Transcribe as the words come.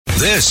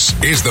This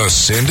is the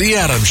Cindy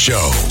Adams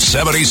Show,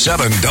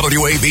 77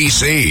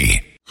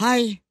 WABC.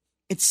 Hi,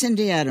 it's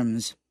Cindy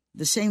Adams,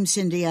 the same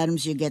Cindy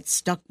Adams you get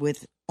stuck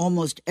with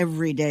almost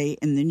every day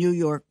in the New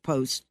York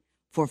Post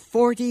for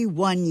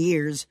 41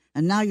 years,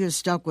 and now you're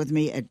stuck with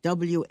me at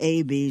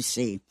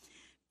WABC.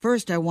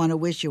 First, I want to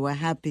wish you a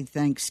happy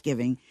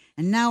Thanksgiving,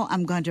 and now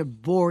I'm going to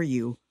bore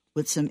you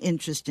with some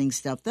interesting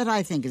stuff that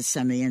I think is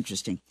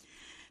semi-interesting.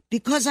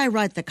 Because I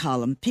write the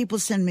column, people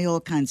send me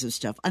all kinds of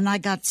stuff, and I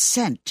got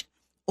sent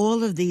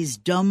all of these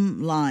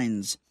dumb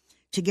lines.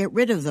 To get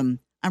rid of them,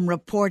 I'm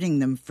reporting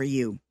them for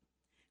you.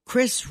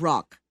 Chris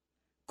Rock,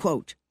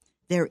 quote,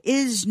 "There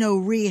is no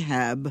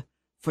rehab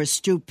for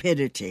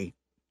stupidity."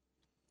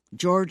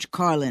 George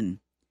Carlin,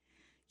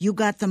 "You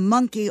got the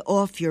monkey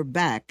off your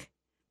back,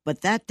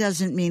 but that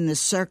doesn't mean the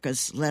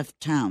circus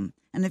left town."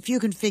 And if you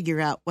can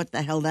figure out what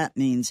the hell that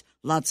means,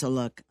 lots of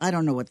luck. I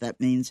don't know what that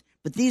means,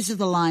 but these are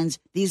the lines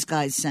these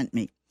guys sent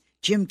me.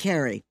 Jim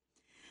Carrey,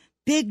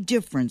 "Big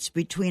difference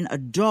between a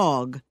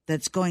dog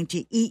that's going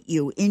to eat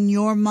you in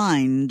your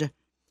mind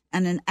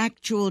and an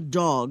actual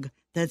dog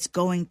that's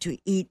going to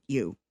eat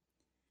you."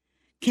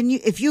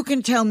 If you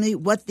can tell me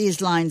what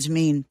these lines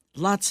mean,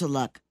 lots of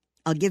luck.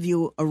 I'll give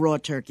you a raw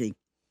turkey.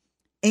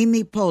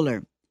 Amy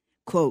Poehler,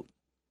 quote,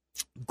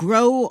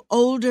 "Grow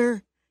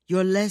older,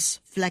 you're less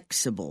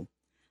flexible.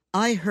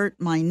 I hurt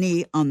my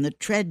knee on the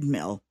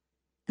treadmill,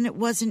 and it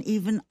wasn't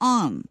even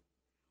on."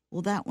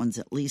 Well, that one's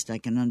at least I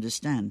can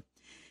understand.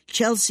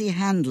 Chelsea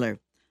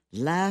Handler,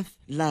 "Laugh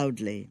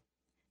loudly,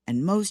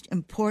 and most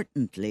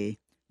importantly,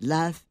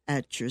 laugh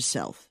at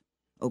yourself."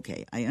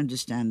 Okay, I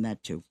understand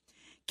that too.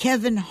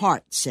 Kevin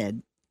Hart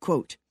said,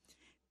 quote,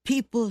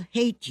 "People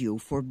hate you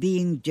for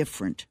being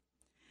different,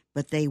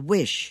 but they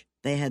wish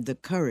they had the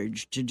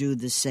courage to do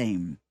the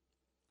same."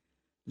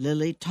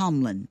 Lily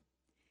Tomlin,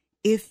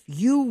 "If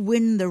you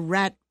win the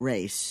rat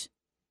race,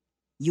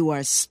 you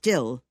are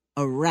still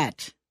a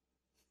rat."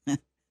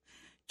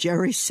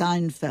 Jerry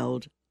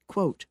Seinfeld,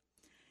 quote,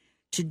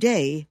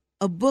 "Today,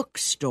 a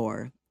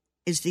bookstore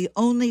is the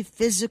only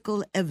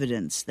physical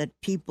evidence that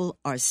people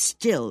are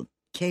still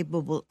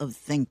capable of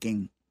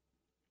thinking."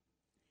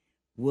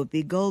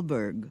 Whoopi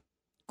Goldberg,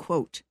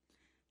 quote,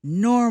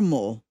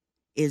 "Normal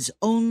is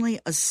only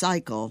a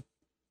cycle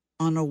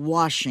on a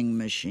washing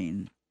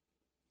machine."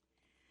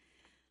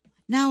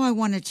 Now I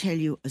want to tell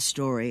you a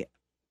story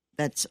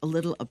that's a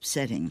little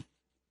upsetting.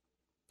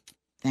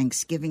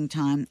 Thanksgiving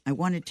time, I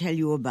want to tell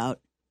you about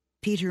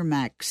Peter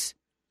Max,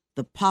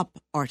 the pop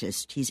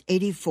artist. He's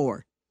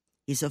 84.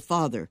 He's a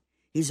father.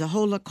 He's a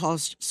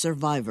Holocaust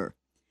survivor.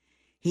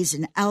 He's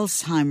an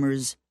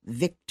Alzheimer's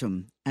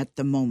victim at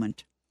the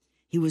moment.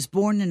 He was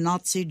born in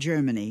Nazi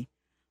Germany,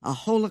 a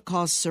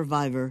Holocaust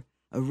survivor,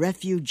 a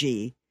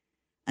refugee,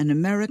 an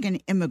American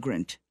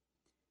immigrant.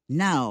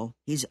 Now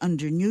he's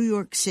under New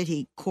York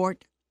City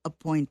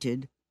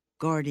court-appointed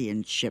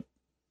guardianship.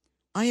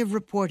 I have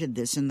reported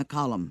this in the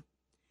column.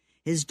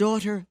 His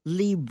daughter,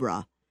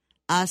 Libra,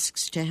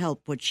 asks to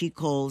help what she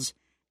calls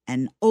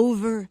an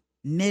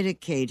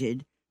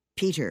over-medicated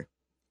Peter,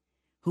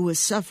 who is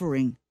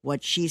suffering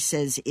what she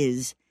says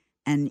is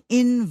an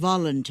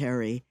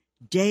involuntary,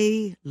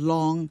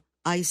 day-long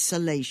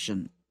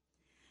isolation.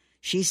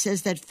 She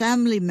says that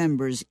family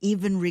members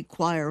even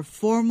require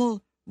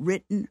formal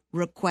written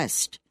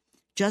request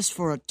just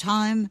for a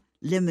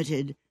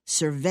time-limited,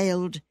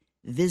 surveilled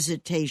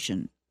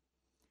visitation.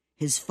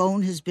 His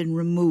phone has been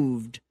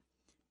removed.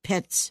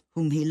 Pets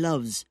whom he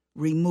loves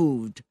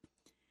removed.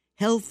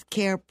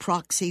 Healthcare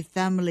proxy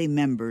family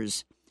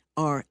members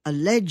are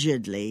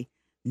allegedly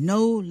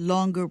no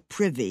longer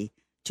privy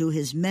to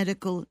his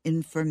medical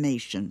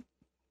information.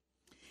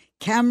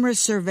 Camera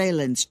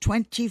surveillance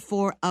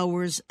 24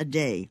 hours a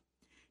day.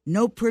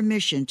 No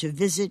permission to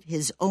visit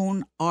his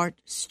own art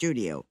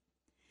studio.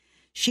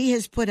 She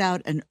has put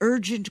out an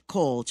urgent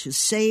call to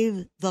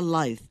save the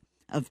life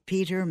of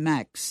Peter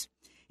Max.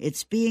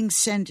 It's being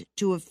sent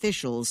to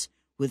officials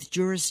with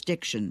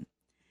jurisdiction.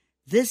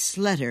 This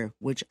letter,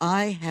 which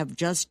I have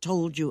just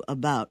told you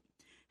about,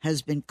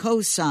 has been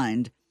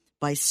co-signed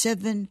by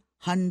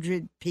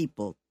 700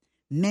 people.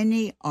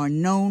 Many are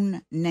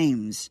known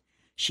names.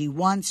 She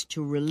wants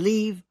to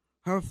relieve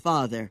her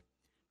father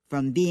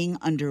from being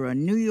under a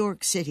New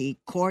York City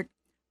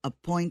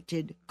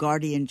court-appointed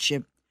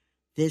guardianship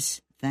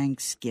this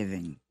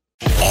Thanksgiving.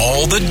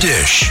 All the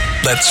dish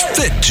that's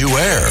fit to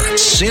air.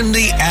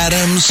 Cindy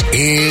Adams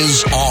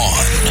is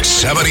on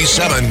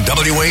 77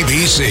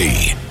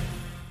 WABC.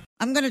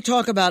 I'm going to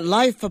talk about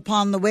life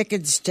upon the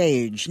wicked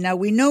stage. Now,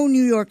 we know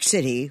New York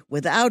City,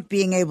 without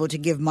being able to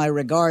give my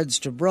regards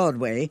to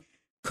Broadway,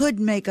 could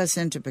make us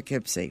into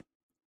Poughkeepsie.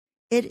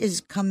 It is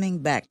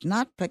coming back,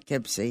 not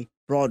Poughkeepsie,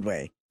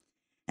 Broadway.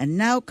 And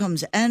now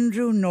comes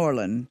Andrew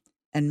Norland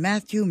and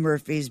Matthew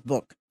Murphy's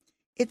book.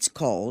 It's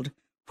called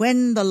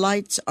When the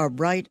Lights Are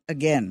Bright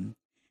Again,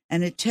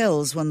 and it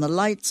tells when the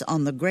lights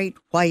on the Great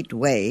White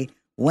Way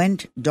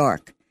went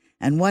dark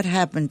and what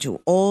happened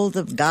to all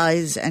the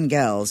guys and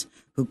gals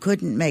who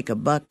couldn't make a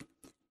buck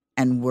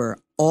and were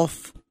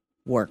off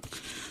work.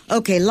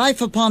 Okay,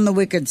 Life Upon the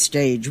Wicked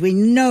stage. We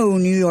know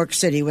New York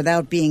City,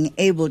 without being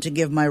able to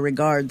give my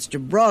regards to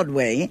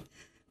Broadway,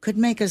 could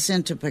make us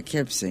into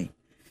Poughkeepsie.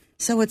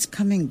 So it's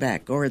coming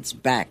back, or it's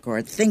back, or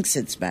it thinks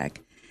it's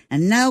back.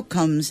 And now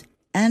comes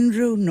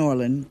Andrew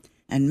Norlin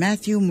and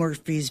Matthew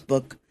Murphy's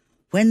book,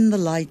 When the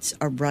Lights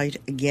Are Bright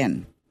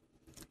Again.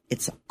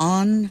 It's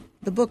on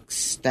the book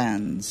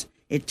stands.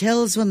 It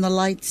tells when the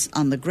lights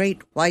on the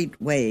Great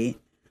White Way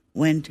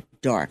went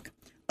dark.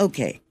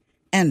 Okay,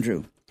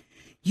 Andrew,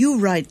 you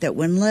write that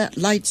when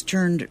lights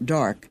turned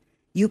dark,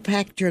 you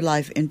packed your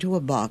life into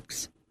a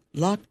box,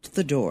 locked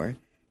the door,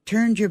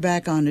 turned your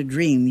back on a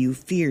dream you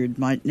feared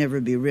might never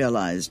be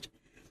realized.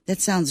 That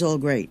sounds all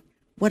great.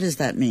 What does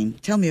that mean?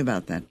 Tell me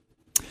about that.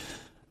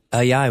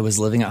 I was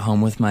living at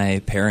home with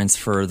my parents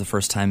for the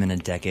first time in a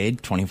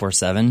decade,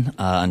 24/7,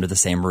 under the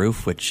same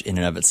roof, which in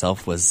and of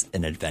itself was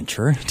an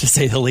adventure, to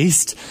say the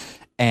least.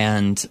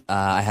 And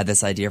I had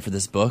this idea for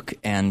this book,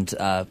 and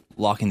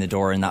locking the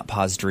door in that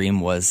paused dream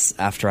was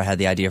after I had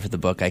the idea for the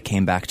book, I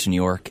came back to New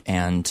York,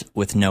 and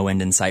with no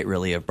end in sight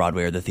really of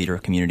Broadway or the theater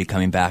community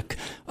coming back,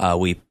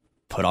 we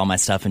put all my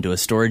stuff into a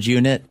storage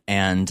unit,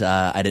 and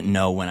I didn't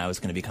know when I was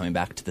going to be coming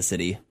back to the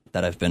city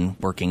that I've been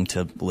working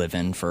to live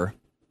in for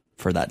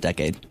that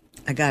decade.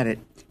 I got it.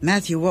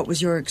 Matthew, what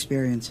was your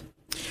experience?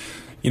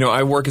 You know,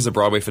 I work as a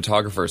Broadway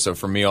photographer, so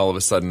for me, all of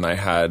a sudden, I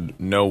had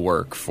no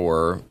work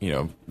for,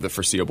 the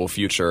foreseeable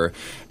future,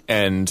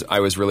 and I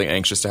was really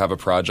anxious to have a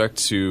project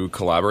to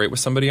collaborate with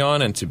somebody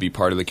on and to be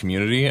part of the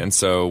community, and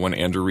so when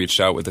Andrew reached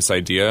out with this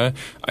idea,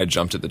 I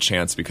jumped at the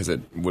chance because it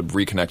would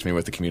reconnect me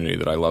with the community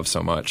that I love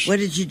so much. What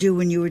did you do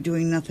when you were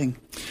doing nothing?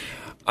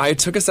 I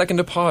took a second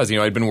to pause.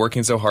 I'd been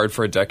working so hard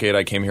for a decade.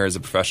 I came here as a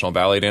professional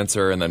ballet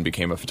dancer and then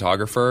became a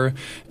photographer,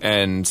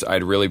 and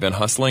I'd really been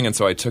hustling, and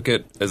so I took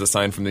it as a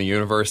sign from the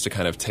universe to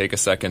kind of take a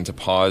second to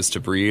pause, to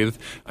breathe.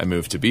 I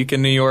moved to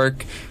Beacon, New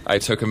York. I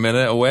took a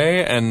minute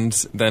away and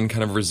then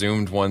kind of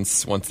resumed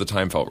once the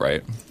time felt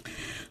right.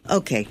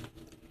 Okay.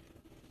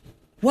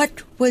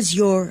 What was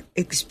your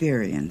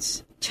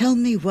experience? Tell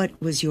me what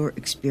was your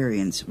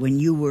experience when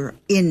you were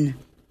in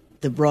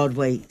the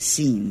Broadway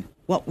scene.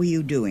 What were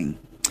you doing?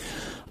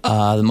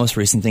 The most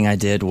recent thing I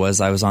did was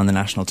I was on the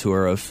national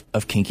tour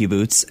of Kinky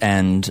Boots,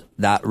 and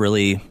that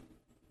really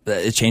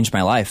it changed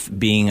my life.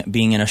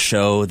 Being in a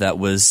show that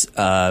was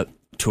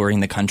touring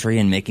the country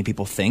and making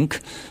people think,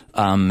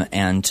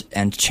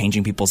 and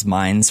changing people's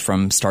minds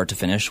from start to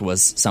finish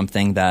was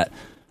something that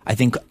I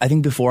think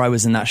before I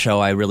was in that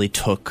show, I really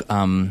took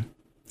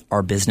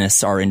our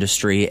business, our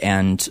industry,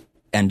 and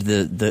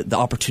the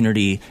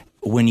opportunity,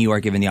 when you are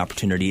given the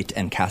opportunity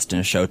and cast in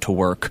a show, to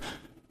work,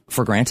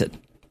 for granted.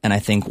 And I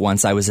think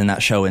once I was in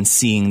that show and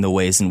seeing the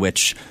ways in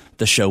which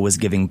the show was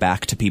giving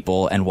back to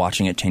people and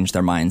watching it change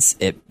their minds,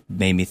 it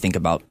made me think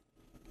about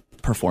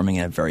performing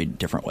in a very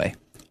different way.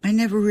 I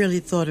never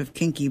really thought of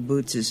Kinky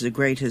Boots as a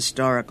great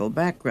historical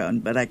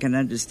background, but I can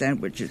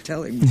understand what you're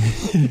telling me.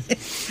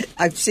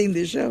 I've seen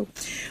the show.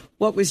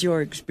 What was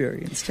your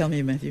experience? Tell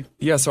me, Matthew.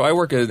 Yeah, so I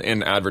work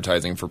in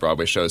advertising for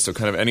Broadway shows, so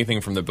kind of anything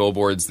from the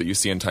billboards that you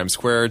see in Times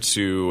Square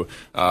to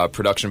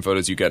production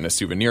photos you get in a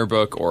souvenir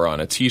book or on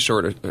a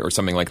T-shirt or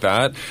something like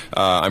that.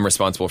 I'm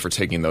responsible for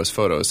taking those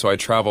photos. So I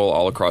travel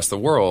all across the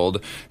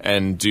world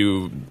and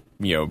do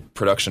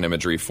production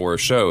imagery for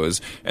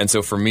shows. And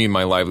so for me,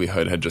 my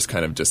livelihood had just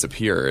kind of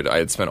disappeared. I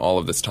had spent all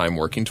of this time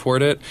working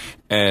toward it,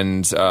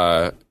 and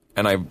I'm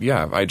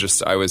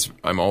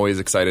always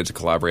excited to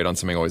collaborate on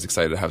something, always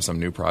excited to have some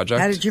new project.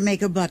 How did you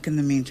make a buck in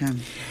the meantime?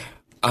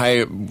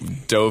 I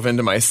dove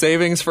into my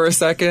savings for a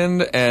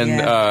second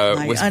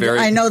and was very.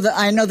 I know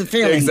the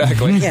feeling.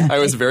 Exactly. Yeah. I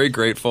was very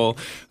grateful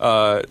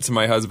to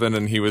my husband,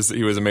 and he was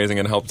amazing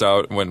and helped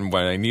out when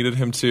I needed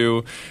him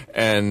to.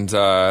 And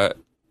I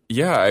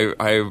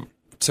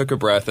took a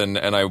breath and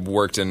I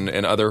worked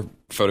in other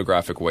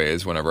photographic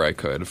ways whenever I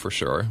could, for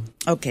sure.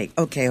 Okay.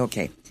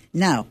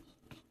 Now,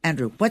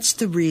 Andrew, what's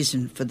the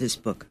reason for this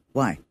book?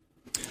 Why?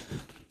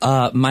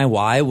 My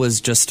why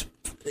was just,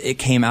 it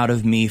came out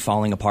of me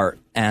falling apart.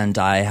 And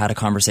I had a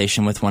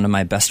conversation with one of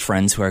my best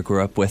friends who I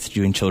grew up with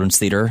doing children's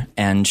theater.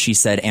 And she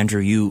said,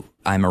 Andrew,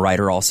 I'm a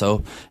writer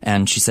also.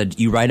 And she said,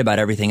 you write about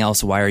everything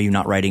else. Why are you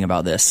not writing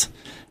about this?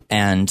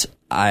 And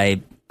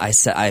I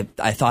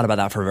thought about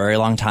that for a very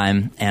long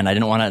time, and I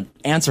didn't want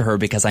to answer her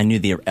because I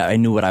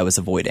knew what I was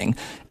avoiding,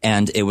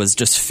 and it was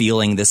just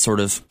feeling this sort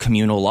of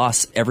communal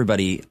loss.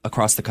 Everybody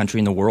across the country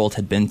and the world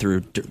had been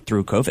through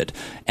COVID,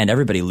 and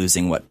everybody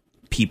losing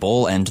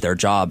people and their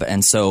job.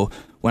 And so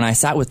when I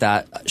sat with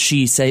that,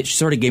 she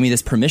sort of gave me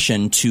this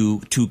permission to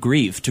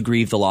grieve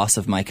the loss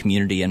of my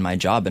community and my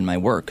job and my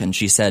work. And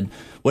she said,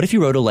 what if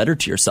you wrote a letter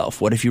to yourself?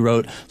 What if you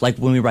wrote, like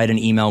when we write an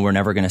email we're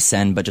never going to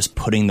send, but just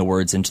putting the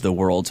words into the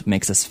world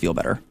makes us feel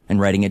better, and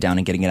writing it down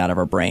and getting it out of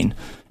our brain.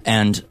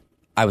 And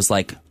I was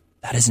like,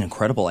 that is an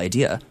incredible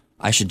idea.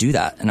 I should do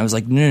that. And I was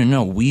like,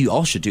 no, we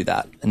all should do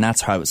that. And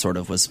that's how it sort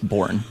of was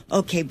born.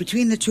 Okay,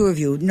 between the two of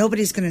you,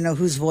 nobody's going to know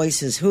whose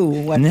voice is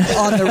who on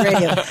the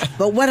radio.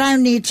 But what I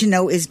need to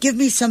know is, give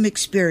me some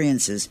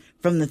experiences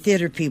from the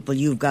theater people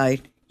you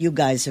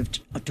guys have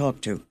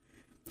talked to.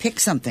 Pick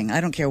something.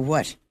 I don't care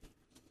what.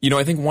 You know,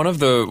 I think one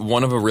of a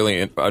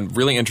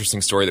really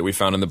interesting story that we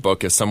found in the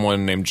book is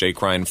someone named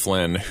Jake Ryan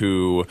Flynn,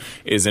 who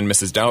is in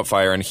Mrs.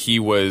 Doubtfire, and he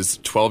was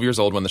 12 years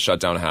old when the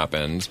shutdown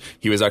happened.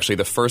 He was actually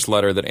the first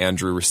letter that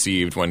Andrew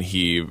received when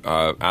he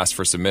asked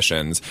for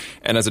submissions.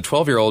 And as a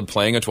 12-year-old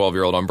playing a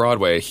 12-year-old on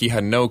Broadway, he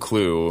had no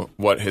clue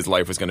what his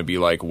life was going to be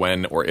like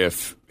when or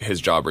if his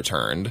job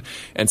returned.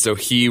 And so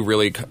he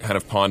really kind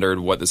of pondered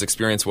what this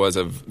experience was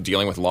of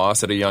dealing with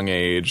loss at a young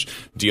age,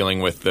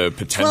 dealing with the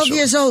potential. 12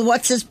 years old,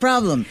 what's his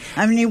problem?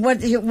 I mean, what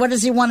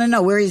does he want to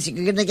know? Where is he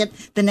going to get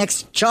the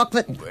next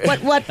chocolate?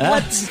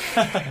 What's...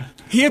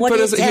 He had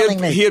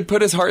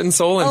put his heart and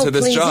soul into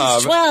this job.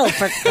 He's 12,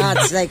 for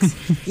God's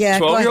sakes. Yeah, a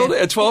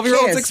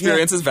 12-year-old's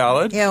experience is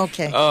valid. Yeah,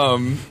 okay.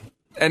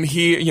 And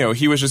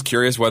he was just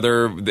curious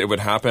whether it would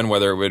happen,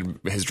 whether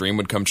his dream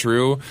would come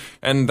true,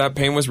 and that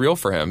pain was real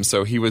for him.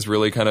 So he was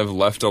really kind of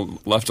left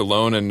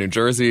alone in New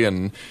Jersey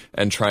and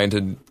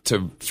trying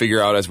to figure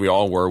out, as we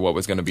all were, what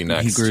was going to be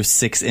next. He grew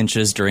 6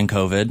 inches during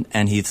COVID,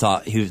 and he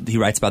thought he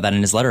writes about that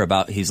in his letter.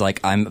 He's like,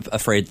 I'm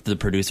afraid the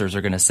producers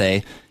are going to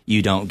say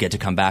you don't get to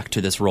come back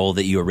to this role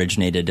that you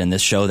originated in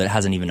this show that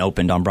hasn't even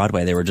opened on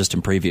Broadway. They were just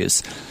in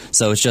previews.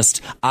 So it's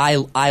just,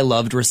 I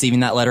loved receiving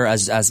that letter.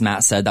 As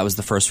Matt said, that was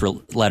the first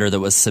letter that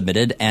was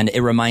submitted, and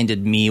it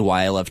reminded me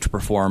why I love to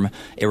perform.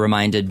 It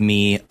reminded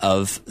me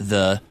of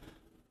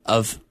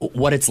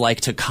what it's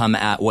like to come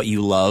at what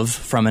you love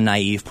from a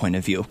naive point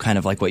of view, kind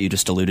of like what you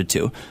just alluded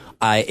to.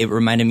 It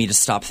reminded me to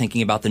stop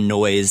thinking about the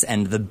noise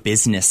and the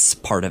business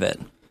part of it,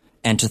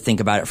 and to think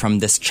about it from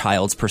this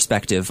child's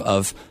perspective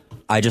of,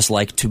 I just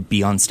like to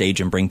be on stage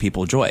and bring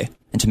people joy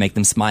and to make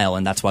them smile.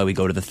 And that's why we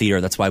go to the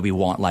theater. That's why we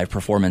want live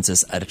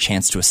performances, at a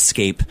chance to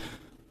escape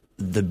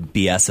the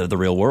BS of the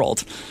real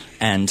world.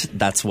 And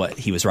that's what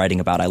he was writing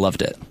about. I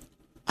loved it.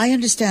 I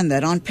understand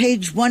that. On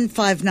page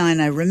 159,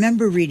 I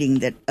remember reading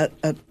that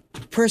a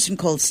person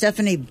called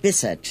Stephanie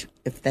Bissett,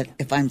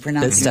 if I'm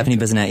pronouncing Stephanie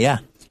Bissett, yeah.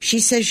 She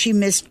says she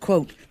missed,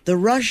 quote, the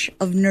rush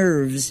of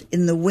nerves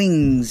in the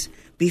wings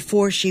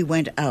before she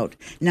went out.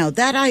 Now,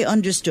 that I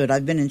understood.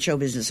 I've been in show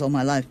business all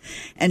my life.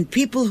 And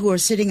people who are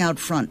sitting out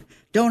front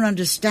don't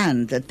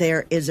understand that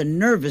there is a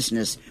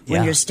nervousness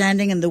when you're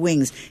standing in the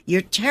wings.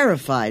 You're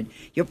terrified.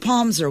 Your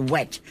palms are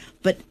wet.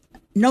 But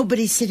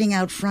nobody sitting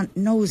out front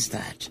knows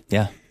that.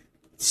 Yeah.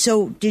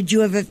 So did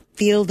you ever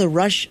feel the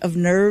rush of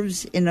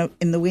nerves in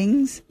the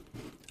wings?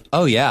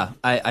 Oh, yeah.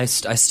 I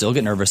still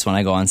get nervous when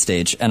I go on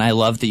stage. And I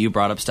love that you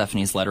brought up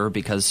Stephanie's letter,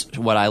 because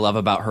what I love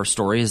about her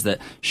story is that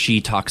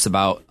she talks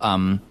about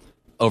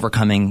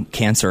overcoming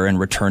cancer and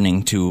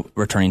returning to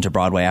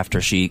Broadway after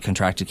she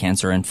contracted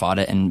cancer and fought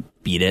it and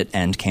beat it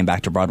and came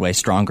back to Broadway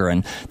stronger.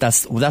 And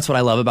that's what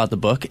I love about the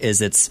book,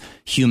 is it's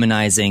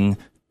humanizing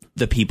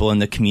the people in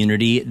the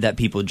community that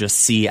people just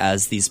see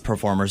as these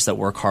performers that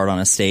work hard on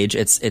a stage.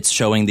 It's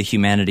showing the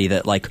humanity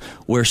that, like,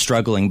 we're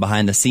struggling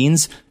behind the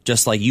scenes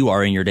just like you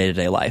are in your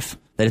day-to-day life,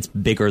 that it's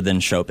bigger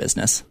than show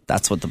business.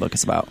 That's what the book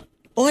is about.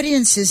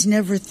 Audiences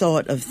never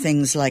thought of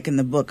things like in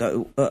the book.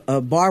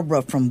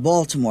 Barbara from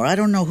Baltimore, I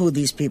don't know who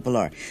these people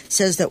are,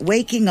 says that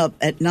waking up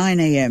at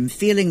 9 a.m.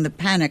 feeling the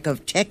panic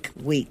of Tech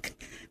Week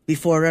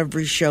before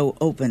every show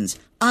opens.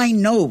 I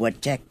know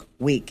what Tech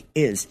Week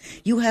is.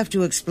 You have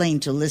to explain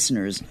to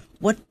listeners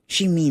what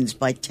she means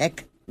by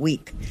Tech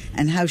Week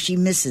and how she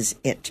misses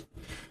it.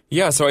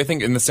 Yeah, so I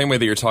think in the same way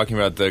that you're talking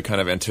about the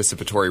kind of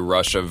anticipatory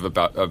rush of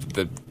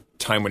the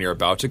time when you're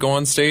about to go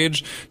on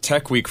stage,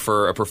 Tech Week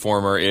for a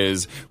performer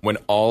is when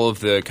all of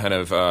the kind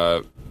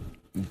of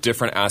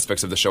different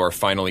aspects of the show are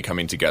finally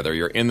coming together.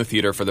 You're in the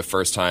theater for the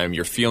first time,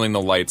 you're feeling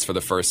the lights for the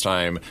first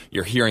time,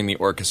 you're hearing the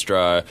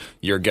orchestra,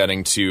 you're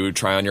getting to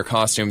try on your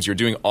costumes, you're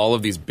doing all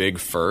of these big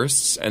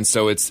firsts. And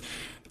so it's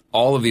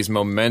all of these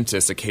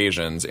momentous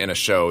occasions in a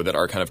show that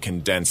are kind of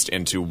condensed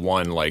into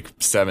one, like,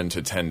 7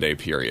 to 10 day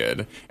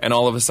period. And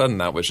all of a sudden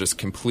that was just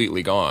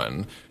completely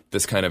gone.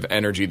 This kind of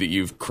energy that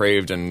you've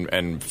craved and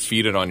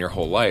feeded on your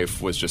whole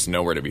life was just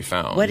nowhere to be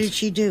found. What did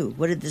she do?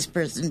 What did this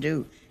person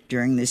do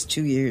during this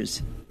 2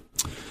 years?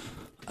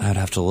 I'd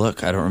have to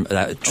look. I don't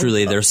remember.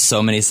 Truly, there's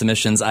so many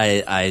submissions.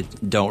 I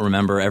don't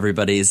remember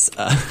everybody's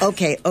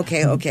Okay.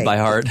 by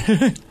heart.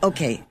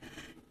 Okay.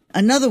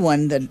 Another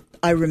one that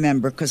I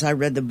remember, because I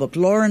read the book,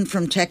 Lauren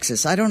from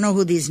Texas. I don't know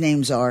who these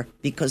names are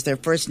because they're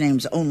first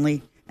names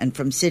only and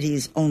from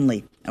cities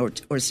only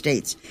or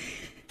states.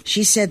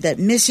 She said that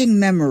missing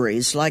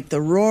memories, like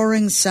the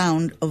roaring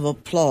sound of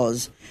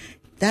applause,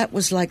 that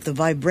was like the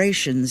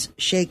vibrations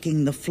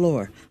shaking the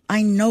floor.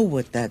 I know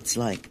what that's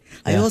like.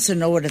 Yeah. I also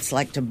know what it's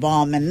like to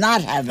bomb and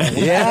not have it.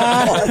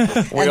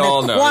 Yeah, we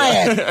all know.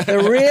 Quiet, the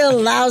real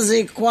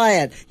lousy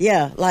quiet.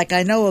 Yeah, like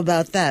I know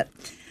about that.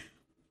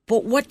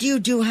 But what do you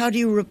do? How do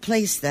you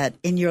replace that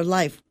in your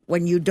life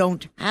when you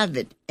don't have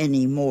it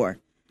anymore?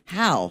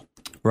 How?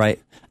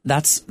 Right.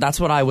 That's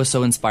what I was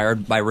so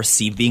inspired by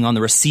being on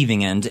the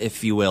receiving end,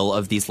 if you will,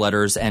 of these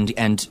letters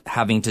and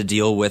having to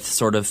deal with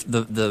sort of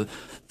the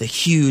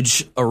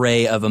huge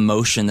array of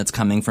emotion that's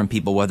coming from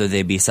people, whether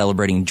they be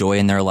celebrating joy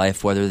in their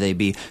life, whether they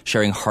be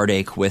sharing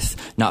heartache with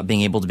not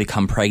being able to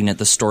become pregnant.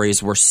 The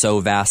stories were so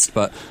vast,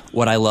 but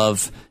what I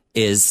love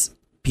is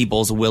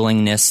people's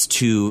willingness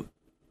to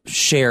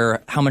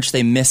share how much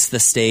they miss the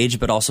stage,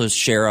 but also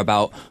share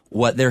about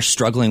what they're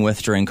struggling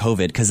with during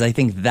COVID. Because I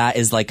think that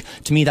is like,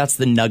 to me, that's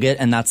the nugget,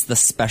 and that's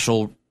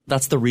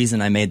the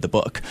reason I made the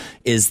book,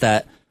 is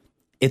that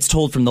it's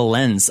told from the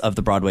lens of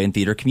the Broadway and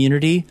theater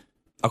community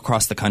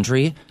across the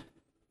country,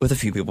 with a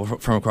few people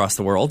from across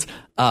the world.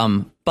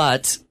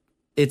 But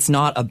it's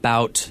not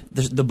about,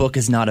 the book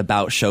is not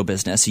about show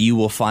business. You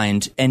will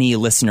find, any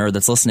listener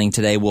that's listening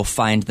today will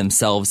find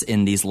themselves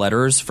in these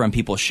letters from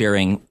people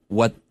sharing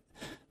what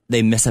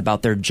they miss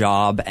about their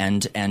job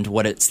and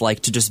what it's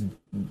like to just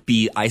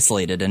be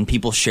isolated. And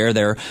people share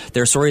their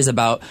stories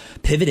about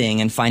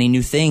pivoting and finding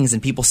new things,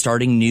 and people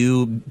starting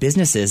new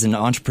businesses and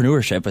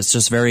entrepreneurship. It's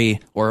just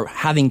or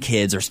having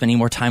kids or spending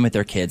more time with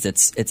their kids.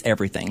 It's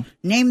everything.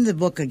 Name the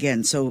book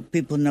again so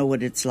people know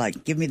what it's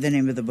like. Give me the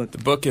name of the book. The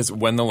book is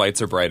When the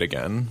Lights Are Bright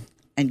Again.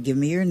 And give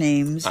me your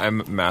names.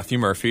 I'm Matthew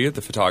Murphy,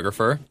 the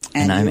photographer.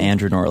 And I'm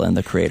Andrew Norland,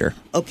 the creator.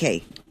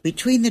 Okay,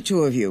 between the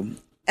two of you,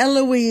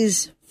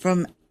 Eloise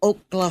from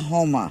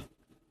Oklahoma.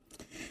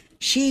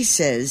 She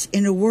says,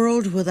 in a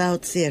world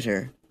without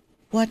theater,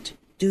 what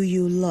do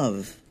you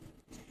love?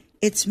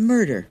 It's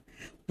murder.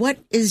 What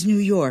is New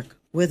York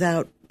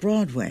without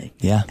Broadway?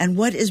 Yeah. And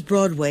what is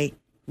Broadway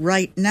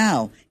right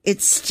now?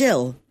 It's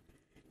still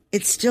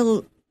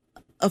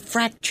a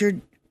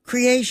fractured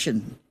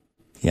creation.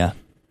 Yeah.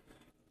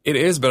 It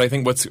is, but I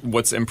think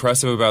what's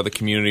impressive about the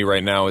community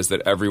right now is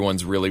that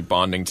everyone's really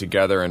bonding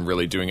together and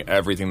really doing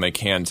everything they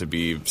can to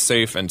be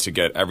safe and to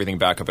get everything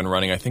back up and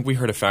running. I think we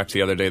heard a fact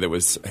the other day that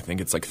was, I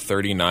think it's like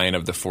 39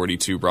 of the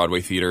 42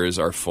 Broadway theaters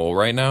are full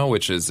right now,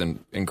 which is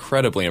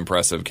incredibly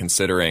impressive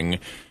considering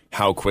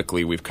how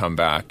quickly we've come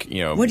back.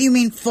 You know, what do you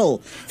mean full?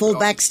 Full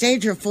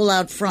backstage or full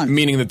out front?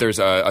 Meaning that there's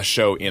a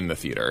show in the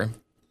theater.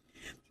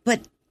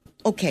 But,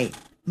 okay,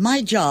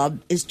 my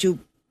job is to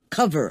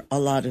cover a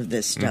lot of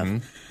this stuff.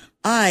 Mm-hmm.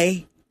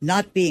 I,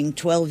 not being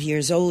 12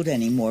 years old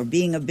anymore,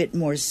 being a bit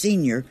more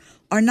senior,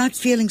 are not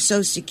feeling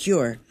so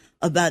secure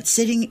about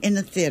sitting in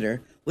a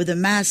theater with a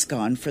mask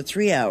on for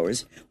 3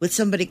 hours with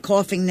somebody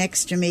coughing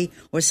next to me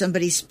or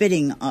somebody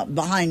spitting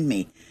behind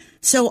me.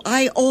 So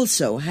I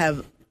also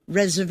have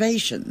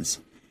reservations.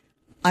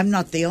 I'm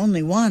not the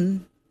only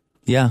one.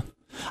 Yeah.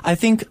 I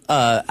think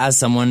as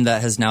someone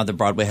that has now that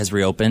Broadway has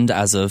reopened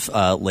as of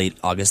late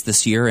August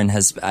this year, and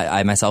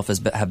I myself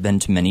have been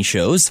to many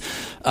shows,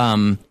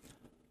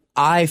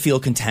 I feel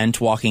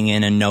content walking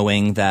in and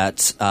knowing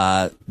that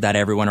that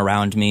everyone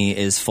around me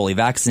is fully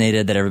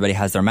vaccinated, that everybody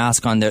has their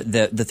mask on.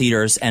 The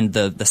theaters and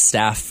the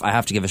staff, I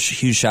have to give a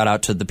huge shout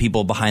out to the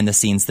people behind the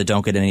scenes that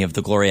don't get any of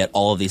the glory at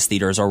all of these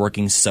theaters, are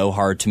working so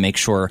hard to make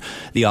sure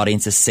the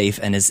audience is safe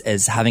and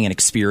is having an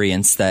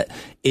experience that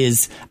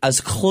is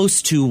as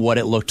close to what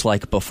it looked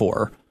like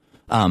before.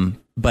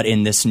 But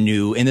in this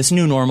new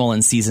normal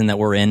and season that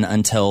we're in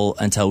until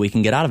we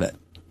can get out of it.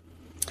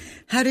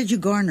 How did you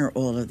garner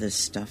all of this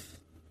stuff?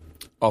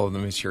 All of the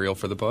material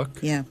for the book?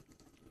 Yeah.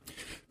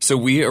 So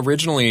we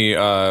originally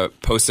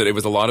posted, it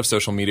was a lot of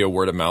social media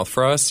word of mouth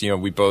for us. You know,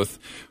 we both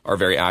are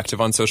very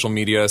active on social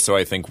media, so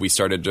I think we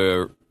started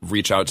to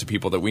reach out to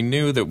people that we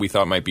knew that we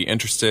thought might be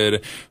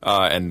interested,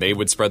 and they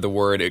would spread the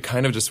word. It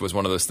kind of just was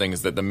one of those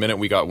things that the minute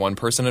we got one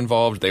person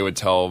involved, they would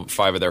tell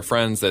 5 of their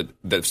friends that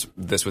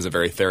this was a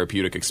very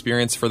therapeutic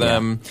experience for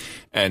them,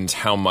 and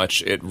how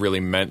much it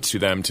really meant to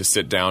them to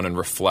sit down and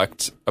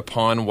reflect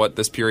upon what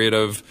this period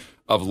of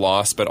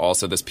loss, but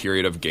also this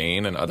period of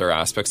gain and other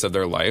aspects of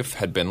their life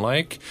had been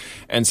like.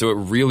 And so it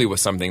really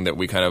was something that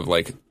we kind of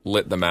like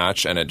lit the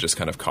match, and it just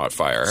kind of caught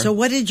fire. So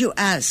what did you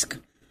ask?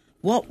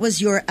 What was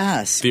your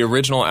ask? The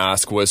original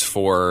ask was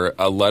for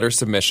a letter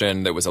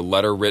submission that was a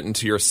letter written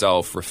to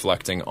yourself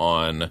reflecting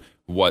on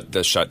what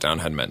the shutdown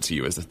had meant to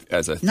you as a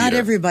theater. Not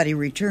everybody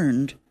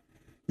returned.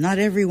 Not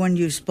everyone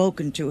you've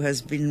spoken to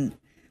has been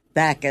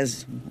back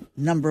as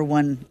number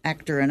one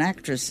actor and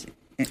actress.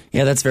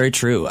 Yeah, that's very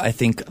true. I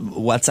think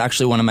what's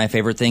actually one of my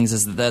favorite things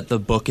is that the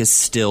book is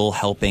still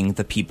helping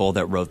the people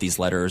that wrote these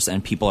letters,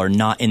 and people are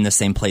not in the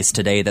same place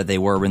today that they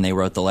were when they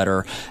wrote the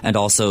letter. And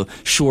also,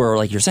 sure,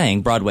 like you're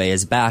saying, Broadway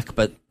is back,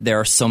 but there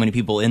are so many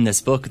people in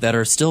this book that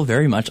are still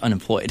very much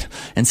unemployed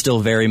and still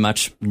very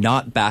much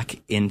not back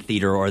in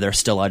theater, or they're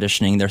still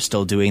auditioning, they're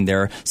still doing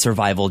their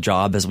survival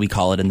job, as we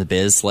call it in the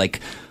biz. Like,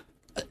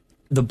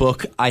 the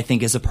book, I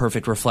think, is a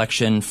perfect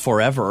reflection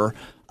forever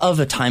of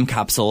a time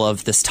capsule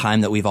of this time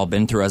that we've all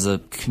been through as a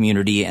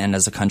community and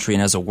as a country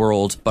and as a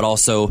world. But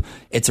also,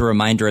 it's a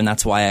reminder, and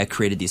that's why I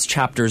created these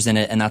chapters in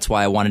it, and that's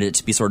why I wanted it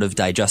to be sort of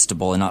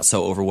digestible and not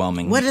so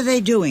overwhelming. What are they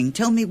doing?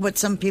 Tell me what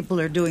some people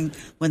are doing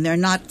when they're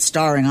not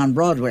starring on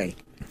Broadway.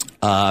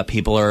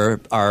 People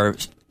are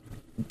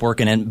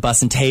working and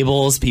bussing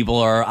tables. People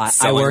are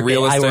I work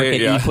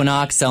at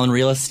Equinox selling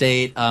real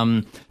estate.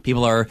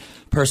 People are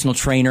personal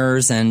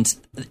trainers, and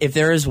if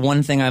there is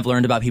one thing I've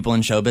learned about people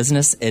in show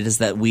business, it is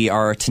that we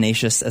are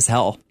tenacious as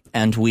hell,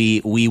 and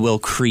we will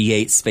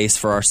create space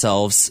for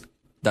ourselves.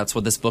 That's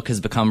what this book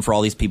has become for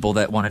all these people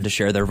that wanted to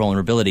share their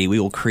vulnerability. We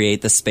will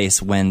create the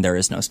space when there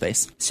is no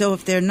space. So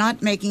if they're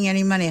not making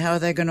any money, how are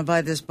they going to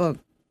buy this book?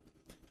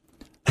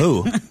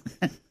 Who?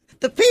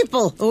 The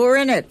people who are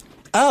in it.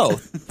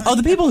 Oh,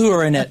 the people who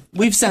are in it.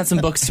 We've sent some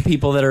books to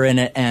people that are in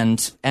it,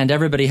 and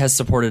everybody has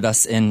supported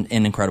us in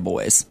incredible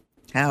ways.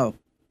 How?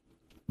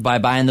 By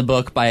buying the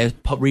book, by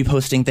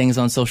reposting things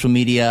on social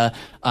media,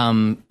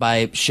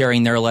 by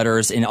sharing their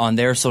letters on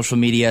their social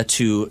media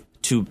to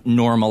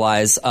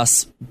normalize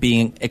us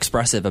being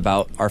expressive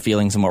about our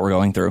feelings and what we're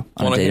going through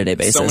on a day-to-day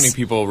basis. So many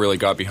people really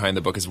got behind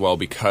the book as well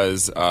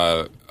because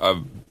a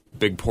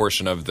big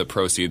portion of the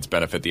proceeds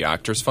benefit the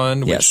Actors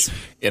Fund, which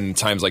in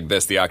times like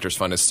this, the Actors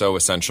Fund is so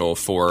essential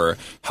for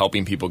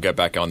helping people get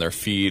back on their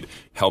feet,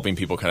 helping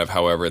people kind of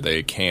however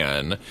they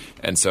can.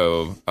 And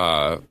so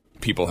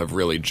people have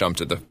really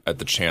jumped at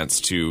the chance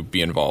to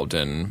be involved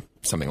in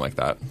something like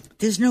that.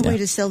 There's no way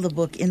to sell the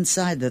book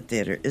inside the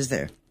theater, is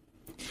there?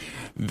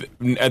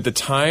 At the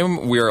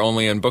time, we are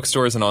only in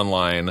bookstores and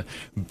online,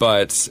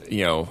 but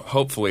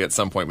hopefully at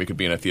some point we could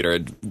be in a theater.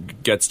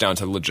 It gets down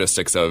to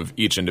logistics of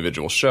each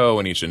individual show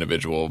and each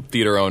individual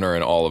theater owner,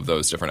 and all of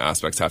those different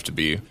aspects have to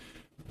be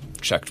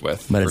checked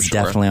with. But it's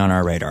definitely on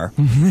our radar.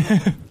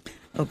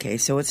 Okay,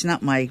 so it's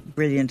not my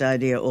brilliant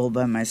idea all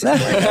by myself.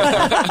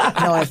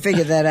 No, I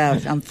figured that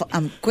out.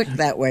 I'm quick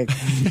that way.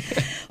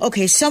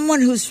 Okay,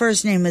 someone whose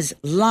first name is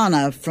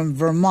Lana from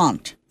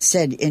Vermont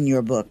said in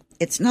your book,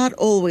 it's not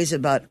always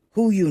about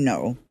who you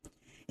know.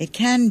 It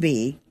can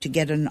be, to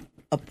get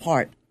a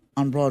part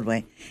on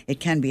Broadway,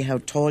 it can be how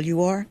tall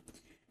you are.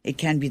 It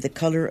can be the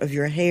color of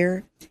your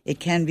hair. It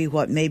can be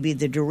what maybe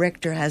the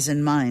director has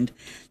in mind.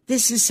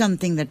 This is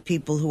something that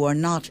people who are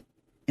not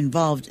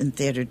involved in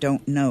theater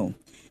don't know.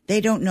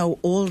 They don't know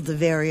all the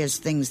various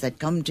things that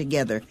come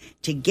together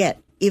to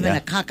get even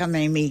a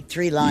cockamamie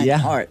 3-line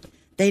part.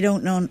 They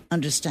don't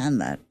understand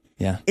that.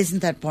 Yeah. Isn't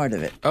that part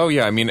of it? Oh,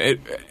 yeah. I mean,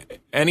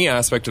 any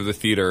aspect of the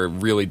theater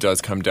really does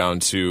come down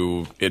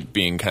to it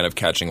being kind of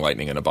catching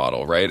lightning in a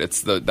bottle, right?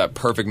 It's that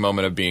perfect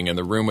moment of being in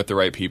the room with the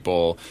right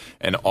people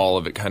and all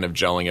of it kind of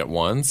gelling at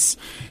once.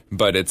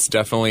 But it's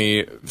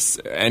definitely,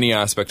 any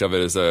aspect of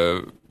it is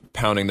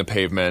pounding the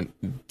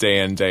pavement day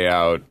in, day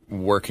out,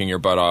 working your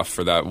butt off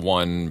for that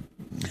one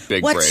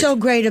big break. What's so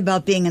great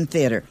about being in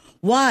theater?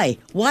 Why?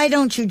 Why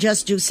don't you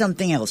just do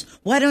something else?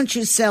 Why don't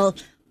you sell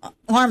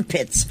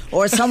armpits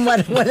or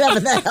whatever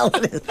the hell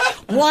it is?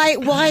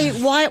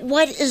 Why,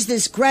 what is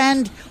this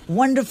grand,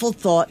 wonderful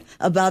thought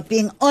about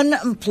being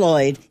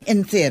unemployed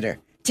in theater?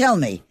 Tell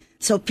me,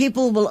 so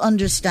people will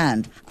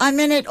understand. I'm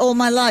in it all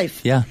my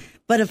life. Yeah.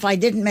 But if I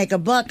didn't make a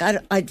buck,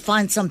 I'd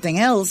find something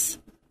else.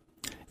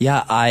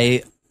 Yeah,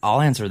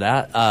 I'll answer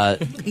that. I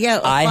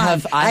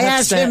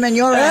asked him and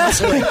you're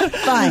answering.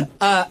 Fine.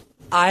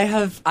 I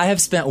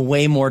have spent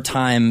way more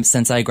time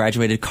since I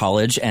graduated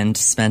college and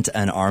spent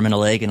an arm and a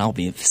leg, and I'll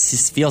be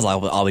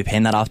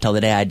paying that off till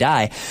the day I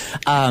die.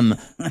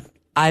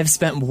 I've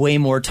spent way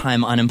more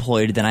time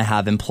unemployed than I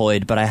have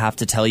employed, but I have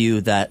to tell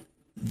you that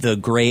the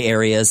gray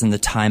areas and the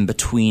time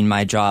between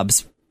my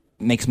jobs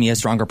makes me a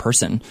stronger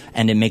person,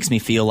 and it makes me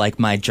feel like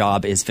my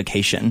job is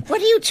vacation.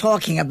 What are you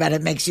talking about?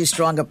 It makes you a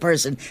stronger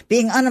person.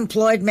 Being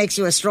unemployed makes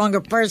you a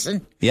stronger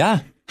person?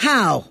 Yeah.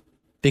 How?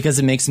 Because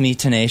it makes me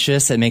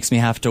tenacious. It makes me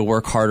have to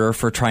work harder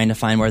for trying to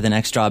find where the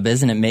next job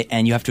is,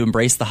 and you have to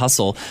embrace the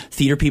hustle.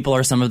 Theater people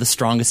are some of the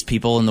strongest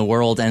people in the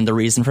world, and the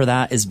reason for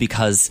that is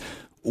because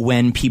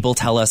when people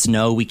tell us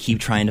no, we keep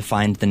trying to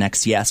find the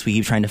next yes. We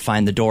keep trying to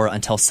find the door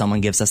until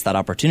someone gives us that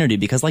opportunity.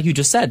 Because like you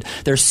just said,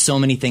 there's so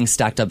many things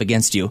stacked up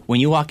against you. When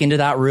you walk into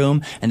that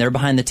room and they're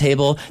behind the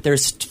table,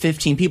 there's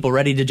 15 people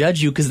ready to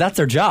judge you because that's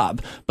their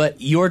job. But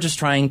you're just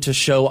trying to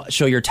show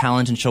your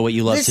talent and show what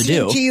you love to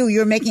do. Listening to you,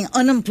 you're making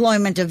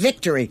unemployment a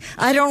victory.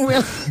 I don't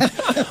really...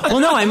 Well,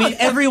 no, I mean,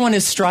 everyone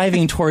is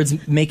striving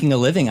towards making a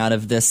living out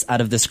of this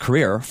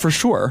career, for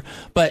sure.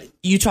 But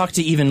you talk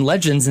to even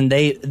legends, and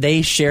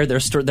they share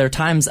their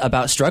times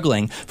about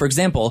struggling. For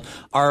example,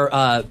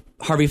 our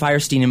Harvey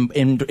Fierstein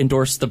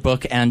endorsed the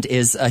book and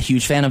is a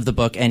huge fan of the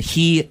book, and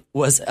he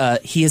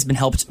has been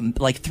helped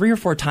like 3 or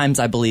 4 times,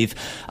 I believe,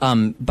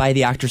 by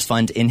the Actors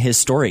Fund in his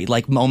story.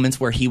 Like moments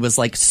where he was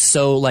like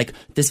so like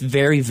this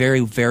very,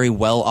 very, very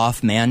well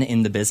off man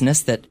in the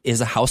business that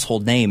is a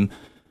household name.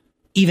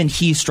 Even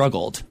he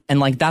struggled. And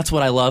like, that's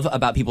what I love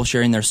about people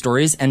sharing their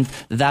stories. And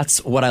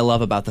that's what I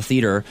love about the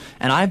theater.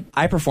 And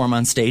I perform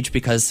on stage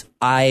because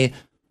I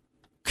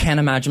can't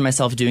imagine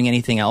myself doing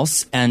anything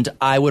else. And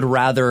I would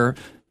rather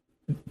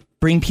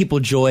bring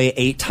people joy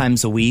 8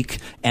 times a week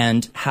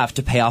and have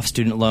to pay off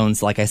student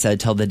loans, like I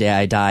said, till the day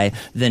I die,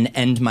 than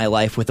end my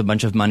life with a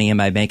bunch of money in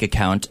my bank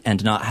account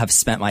and not have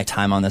spent my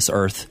time on this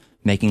earth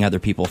making other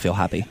people feel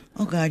happy.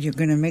 Oh, God, you're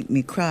going to make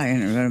me cry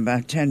in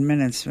about 10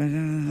 minutes.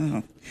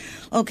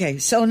 Okay,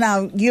 so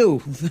now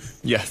you.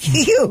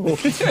 Yes. You.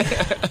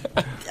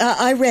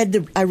 I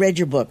read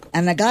your book,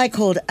 and a guy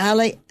called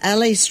Ali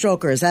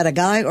Stroker. Is that a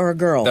guy or a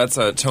girl? That's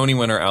a Tony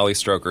winner, Ali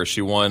Stroker.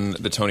 She won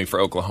the Tony for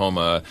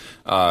Oklahoma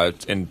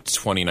in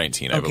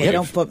 2019, I believe. Okay,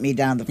 don't put me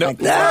down the fact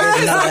that I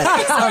didn't know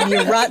that. Oh,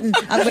 you're rotten.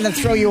 I'm going to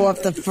throw you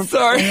off the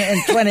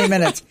in 20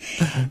 minutes.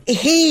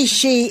 He,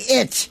 she,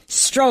 it,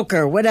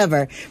 Stroker,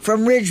 whatever,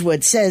 from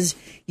Ridgewood says,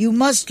 you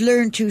must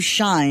learn to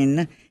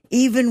shine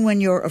even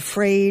when you're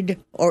afraid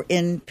or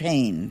in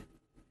pain.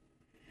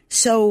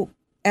 So,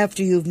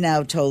 after you've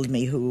now told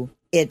me who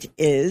it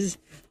is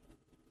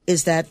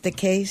that the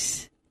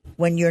case?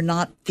 When you're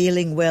not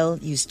feeling well,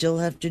 you still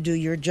have to do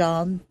your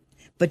job?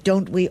 But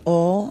don't we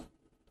all?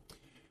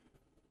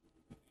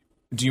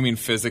 Do you mean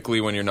physically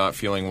when you're not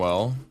feeling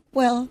well?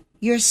 Well,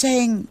 you're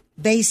saying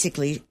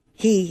basically,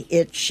 he,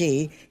 it,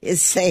 she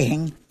is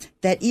saying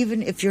that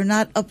even if you're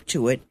not up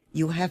to it,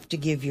 you have to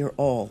give your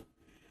all.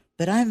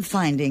 But I'm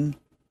finding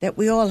that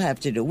we all have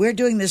to do. We're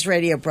doing this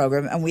radio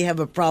program, and we have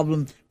a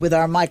problem with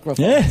our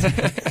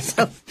microphones.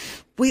 So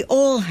we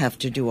all have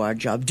to do our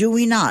job, do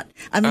we not?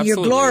 I mean, Absolutely,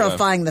 you're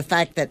glorifying the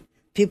fact that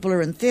people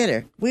are in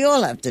theater. We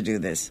all have to do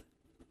this.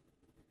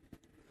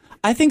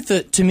 I think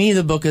that, to me,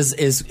 the book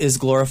is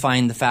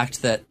glorifying the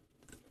fact that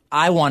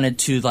I wanted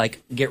to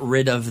get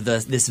rid of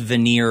this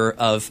veneer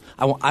of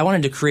I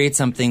wanted to create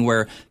something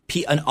where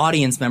an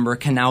audience member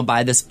can now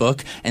buy this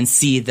book and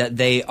see that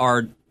they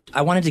are.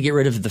 I wanted to get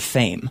rid of the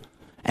fame,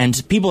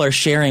 and people are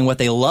sharing what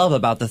they love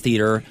about the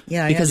theater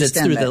because it's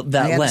through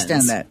that I lens.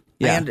 understand that.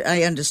 Yeah.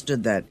 I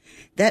understood that.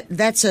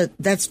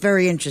 That's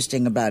very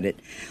interesting about it.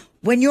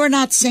 When you're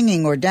not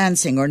singing or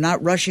dancing or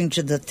not rushing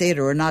to the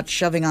theater or not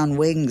shoving on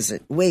wigs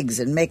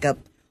and makeup,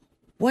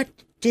 what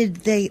did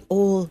they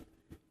all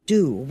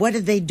do? What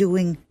are they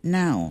doing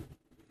now?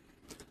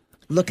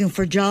 Looking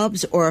for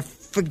jobs or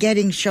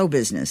forgetting show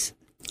business?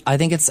 I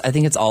think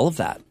it's all of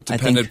that.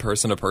 Depended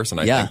person to person.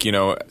 I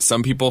think,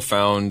 some people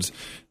found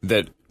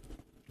that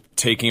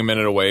taking a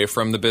minute away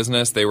from the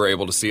business, they were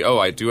able to see,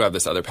 I do have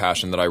this other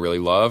passion that I really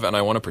love, and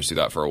I want to pursue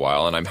that for a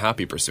while, and I'm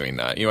happy pursuing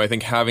that. I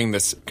think having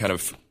this kind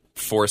of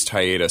forced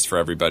hiatus for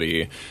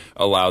everybody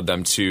allowed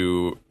them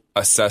to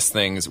assess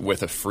things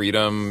with a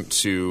freedom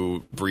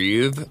to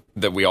breathe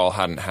that we all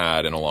hadn't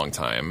had in a long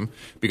time.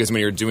 Because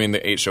when you're doing the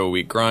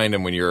 8-show-a-week grind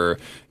and when you're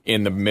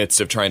in the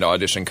midst of trying to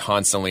audition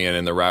constantly and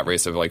in the rat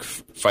race of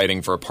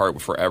fighting for a part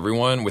for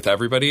everyone, with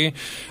everybody,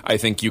 I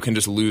think you can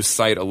just lose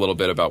sight a little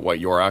bit about what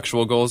your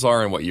actual goals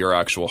are and what your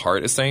actual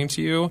heart is saying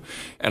to you.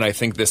 And I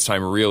think this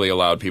time really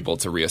allowed people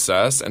to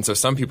reassess. And so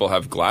some people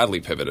have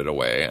gladly pivoted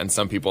away and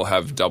some people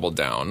have doubled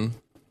down.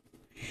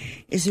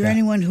 Is there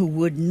anyone who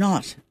would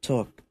not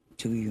talk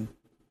to you?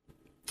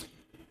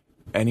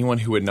 Anyone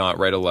who would not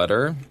write a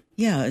letter?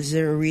 Yeah, is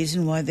there a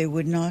reason why they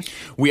would not?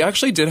 We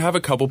actually did have a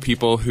couple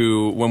people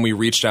who, when we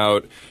reached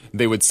out,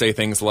 they would say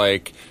things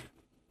like,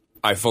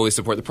 I fully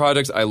support the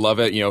project. I love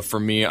it. For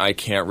me, I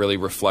can't really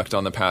reflect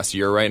on the past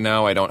year right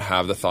now. I don't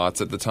have the thoughts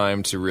at the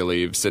time to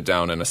really sit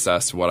down and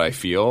assess what I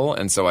feel.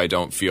 And so I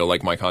don't feel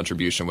like my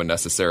contribution would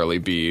necessarily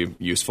be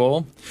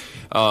useful.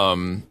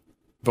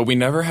 But we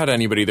never had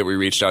anybody that we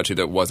reached out to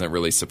that wasn't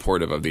really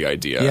supportive of the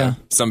idea. Yeah.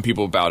 Some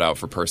people bowed out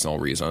for personal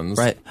reasons.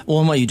 Right. Well,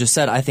 and what you just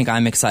said, I think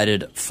I'm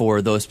excited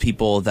for those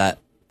people that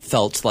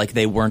felt like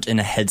they weren't in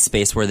a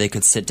headspace where they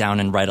could sit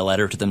down and write a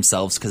letter to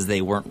themselves because they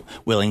weren't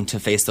willing to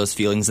face those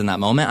feelings in that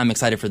moment. I'm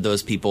excited for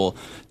those people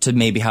to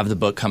maybe have the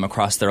book come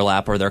across their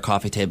lap or their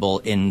coffee table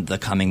in the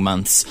coming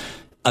months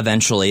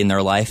eventually in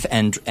their life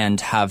and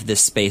have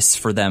this space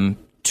for them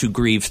to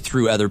grieve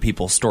through other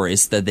people's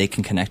stories that they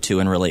can connect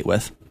to and relate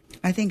with.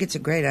 I think it's a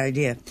great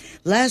idea.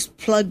 Last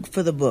plug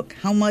for the book.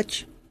 How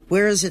much?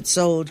 Where is it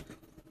sold?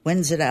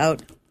 When's it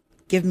out?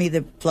 Give me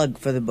the plug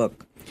for the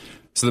book.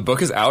 So the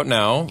book is out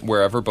now,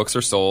 wherever books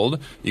are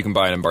sold. You can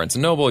buy it in Barnes &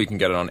 Noble. You can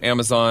get it on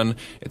Amazon.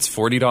 It's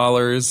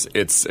 $40.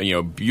 It's,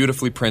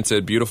 beautifully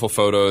printed, beautiful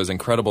photos,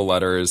 incredible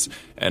letters,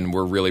 and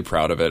we're really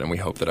proud of it, and we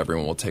hope that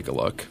everyone will take a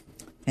look.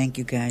 Thank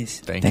you, guys.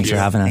 Thanks for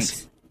having us.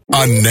 Thanks.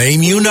 A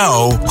name you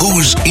know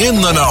who's in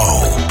the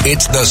know.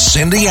 It's the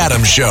Cindy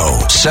Adams Show,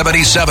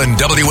 77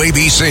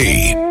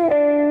 WABC.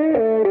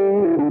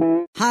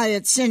 Hi,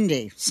 it's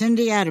Cindy.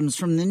 Cindy Adams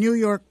from the New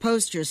York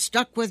Post. You're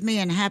stuck with me,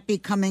 and happy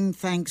coming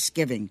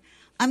Thanksgiving.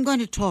 I'm going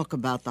to talk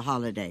about the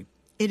holiday.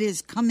 It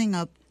is coming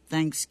up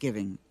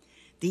Thanksgiving.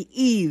 The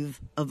eve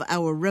of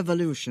our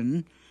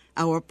revolution,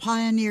 our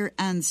pioneer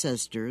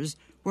ancestors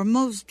were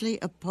mostly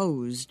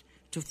opposed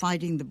to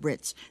fighting the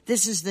Brits.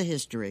 This is the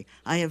history.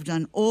 I have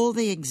done all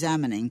the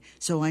examining,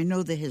 so I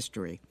know the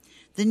history.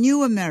 The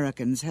new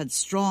Americans had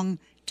strong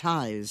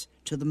ties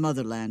to the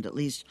motherland, at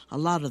least a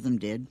lot of them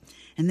did,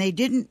 and they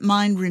didn't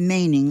mind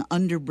remaining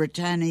under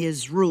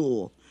Britannia's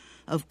rule.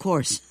 Of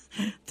course,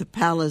 the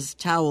palace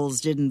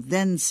towels didn't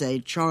then say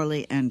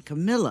Charlie and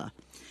Camilla.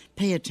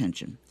 Pay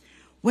attention.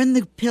 When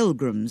the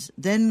Pilgrims,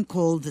 then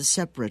called the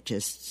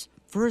Separatists,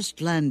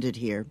 first landed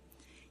here,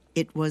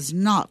 it was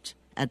not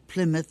at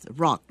Plymouth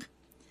Rock.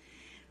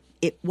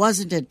 It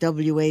wasn't at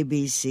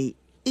WABC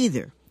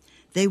either.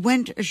 They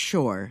went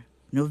ashore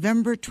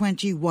November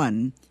 21,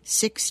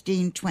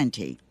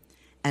 1620,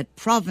 at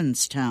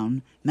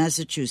Provincetown,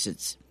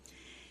 Massachusetts.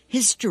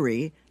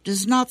 History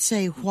does not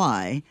say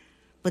why,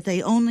 but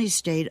they only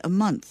stayed a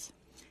month.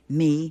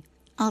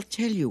 I'll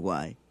tell you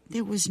why.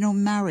 There was no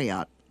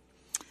Marriott.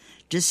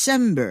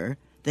 December,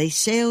 they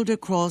sailed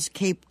across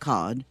Cape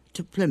Cod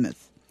to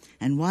Plymouth,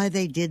 and why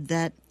they did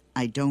that,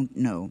 I don't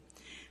know.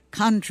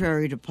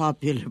 Contrary to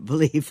popular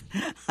belief,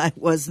 I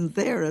wasn't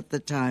there at the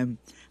time.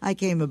 I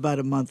came about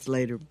a month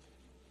later.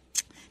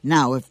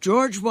 Now, if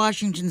George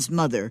Washington's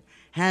mother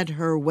had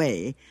her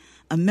way,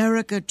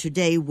 America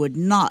today would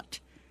not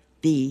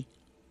be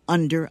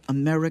under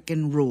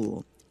American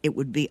rule. It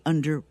would be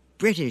under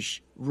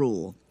British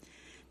rule.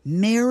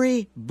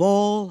 Mary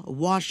Ball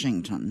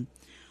Washington,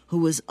 who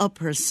was up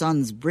her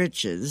son's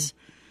britches,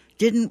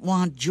 didn't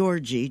want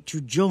Georgie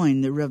to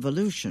join the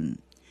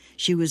revolution.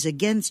 She was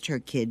against her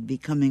kid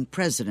becoming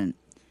president.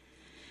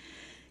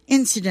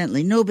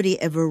 Incidentally, nobody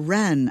ever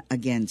ran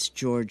against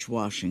George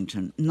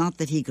Washington. Not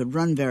that he could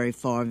run very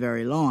far,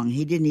 very long.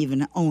 He didn't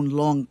even own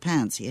long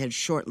pants. He had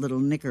short little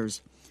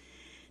knickers.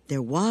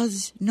 There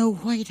was no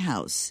White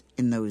House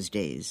in those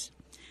days.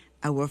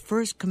 Our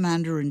first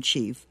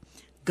commander-in-chief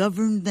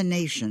governed the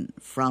nation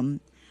from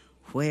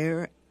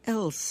where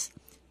else?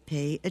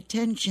 Pay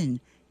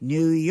attention.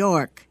 New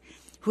York,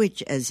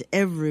 which, as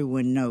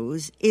everyone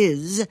knows,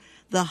 is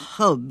the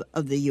hub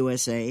of the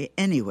USA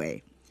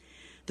anyway.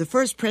 The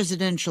first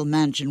presidential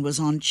mansion was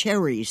on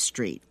Cherry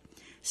Street,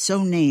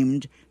 so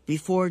named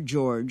before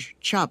George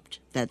chopped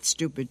that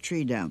stupid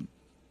tree down.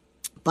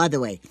 By the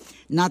way,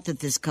 not that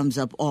this comes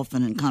up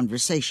often in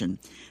conversation,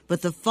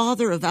 but the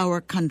father of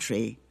our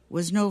country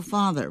was no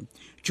father.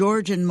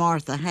 George and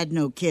Martha had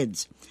no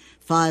kids.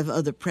 5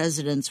 other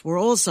presidents were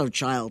also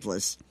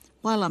childless.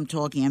 While I'm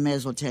talking, I may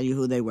as well tell you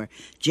who they were.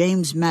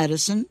 James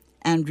Madison,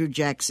 Andrew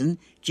Jackson,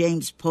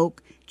 James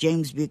Polk,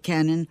 James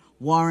Buchanan,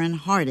 Warren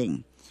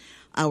Harding.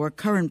 Our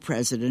current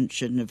president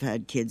shouldn't have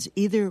had kids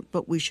either,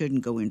 but we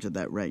shouldn't go into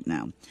that right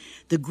now.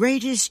 The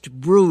greatest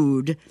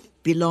brood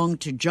belonged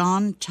to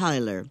John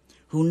Tyler,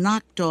 who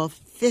knocked off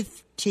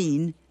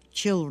 15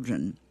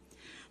 children.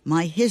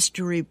 My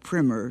history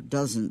primer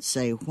doesn't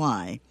say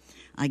why.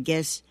 I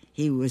guess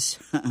he was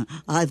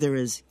either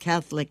as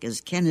Catholic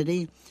as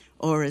Kennedy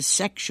or as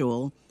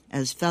sexual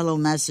as fellow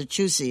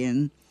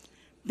Massachusettsian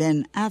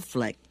Ben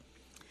Affleck.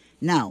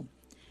 Now,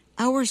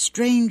 our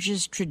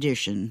strangest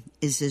tradition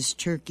is this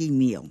turkey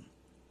meal.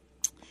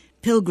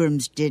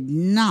 Pilgrims did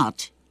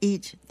not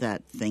eat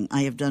that thing.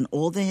 I have done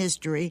all the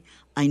history.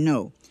 I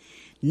know.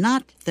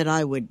 Not that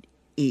I would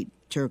eat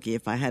turkey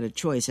if I had a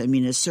choice. I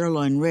mean, a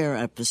sirloin rare,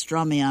 a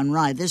pastrami on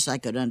rye, this I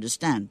could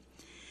understand.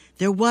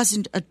 There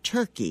wasn't a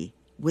turkey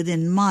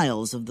within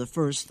miles of the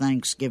first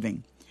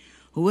Thanksgiving.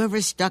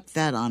 Whoever stuck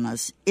that on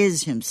us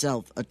is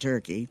himself a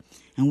turkey,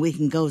 and we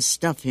can go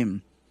stuff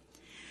him.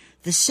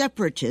 The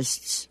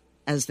separatists,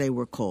 as they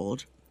were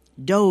called,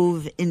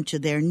 dove into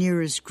their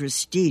nearest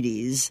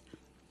Christides,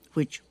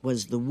 which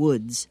was the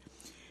woods,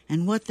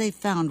 and what they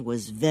found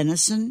was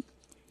venison,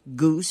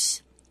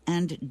 goose,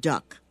 and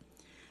duck.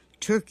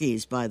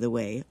 Turkeys, by the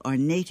way, are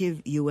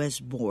native U.S.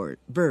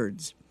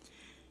 birds.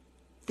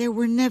 There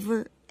were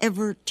never,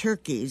 ever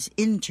turkeys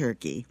in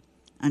Turkey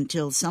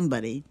until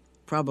somebody,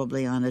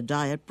 probably on a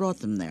diet,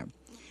 brought them there.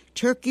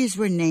 Turkeys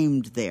were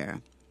named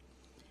there.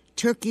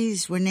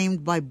 Turkeys were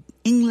named by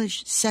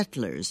English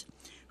settlers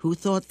who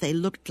thought they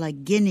looked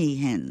like guinea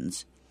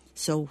hens.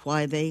 So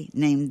why they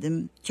named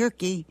them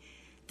turkey,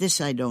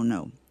 this I don't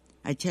know.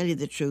 I tell you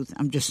the truth,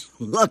 I'm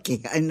just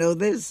lucky I know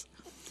this.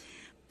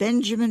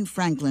 Benjamin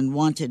Franklin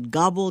wanted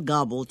gobble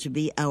gobble to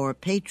be our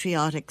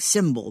patriotic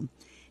symbol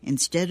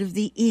instead of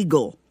the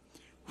eagle,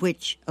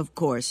 which, of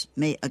course,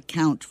 may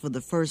account for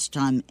the first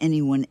time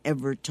anyone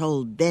ever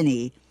told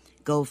Benny,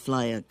 go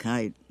fly a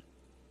kite.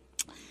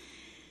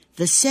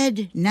 The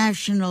said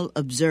national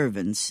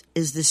observance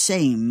is the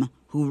same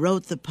who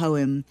wrote the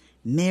poem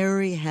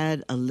Mary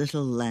Had a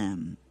Little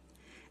Lamb,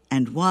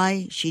 and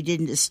why she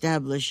didn't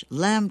establish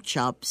lamb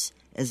chops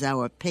as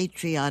our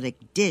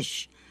patriotic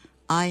dish,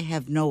 I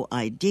have no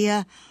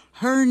idea.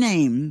 Her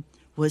name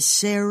was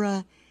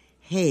Sarah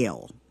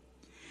Hale.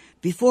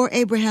 Before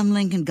Abraham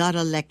Lincoln got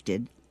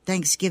elected,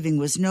 Thanksgiving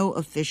was no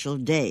official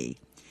day.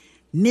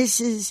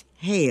 Mrs.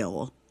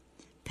 Hale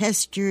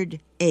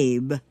pestered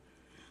Abe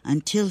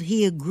until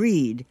he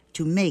agreed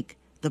to make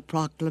the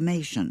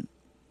proclamation.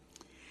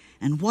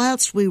 And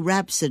whilst we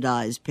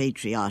rhapsodize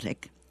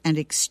patriotic and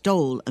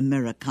extol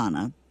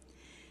Americana,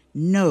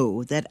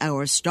 know that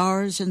our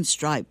stars and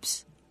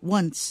stripes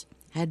once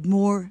had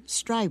more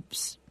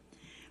stripes.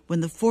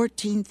 When the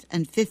 14th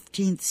and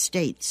 15th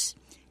states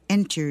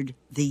entered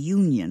the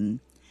Union,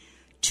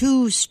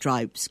 2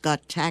 stripes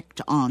got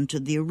tacked on to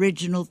the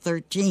original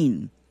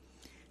 13.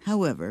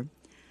 However,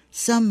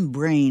 some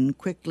brain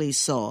quickly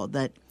saw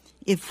that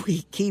if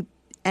we keep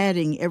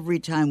adding every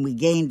time we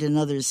gained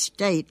another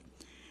state,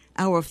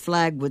 our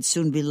flag would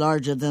soon be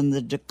larger than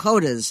the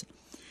Dakotas.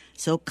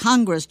 So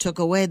Congress took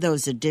away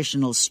those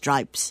additional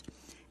stripes,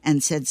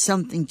 and said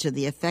something to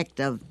the effect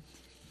of,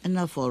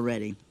 "Enough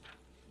already."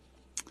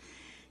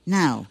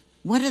 Now,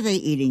 what are they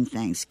eating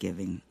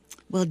Thanksgiving?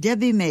 Well,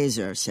 Debbie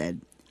Mazur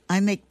said, "I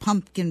make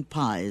pumpkin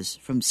pies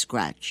from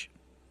scratch."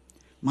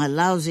 My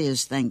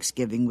lousiest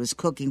Thanksgiving was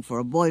cooking for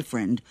a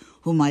boyfriend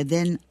whom I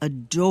then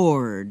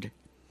adored.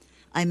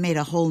 I made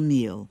a whole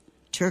meal: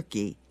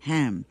 turkey,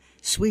 ham,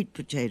 sweet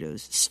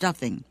potatoes,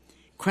 stuffing,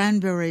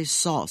 cranberry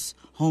sauce,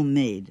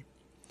 homemade.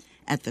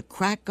 At the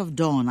crack of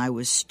dawn, I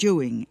was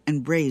stewing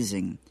and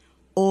braising,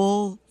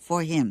 all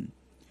for him.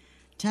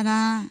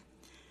 Ta-da!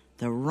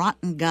 The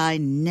rotten guy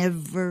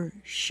never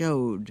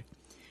showed.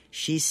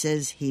 She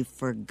says he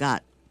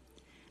forgot,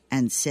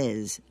 and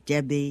says,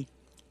 "Debbie,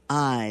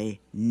 I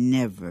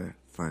never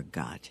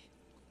forgot."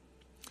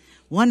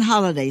 One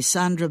holiday,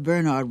 Sandra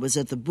Bernard was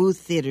at the Booth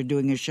Theater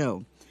doing a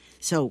show.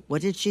 So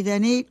what did she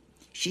then eat?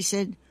 She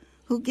said,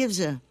 "Who gives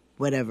a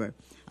whatever?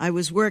 I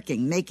was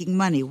working, making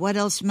money. What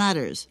else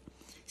matters?"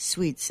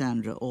 Sweet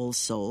Sandra, old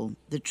soul,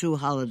 the true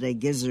holiday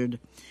gizzard.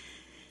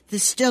 The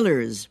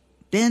Stillers,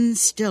 Ben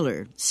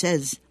Stiller,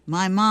 says,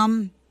 "My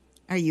mom,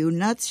 are you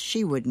nuts?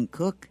 She wouldn't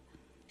cook.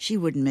 She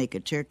wouldn't make a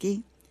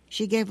turkey.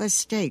 She gave us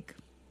steak."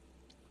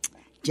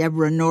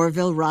 Deborah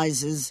Norville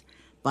rises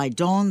by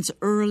dawn's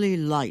early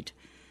light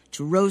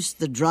to roast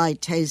the dry,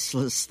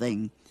 tasteless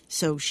thing.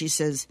 So she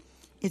says,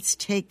 "It's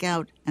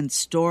takeout and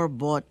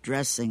store-bought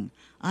dressing.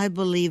 I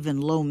believe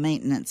in low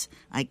maintenance.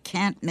 I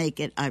can't make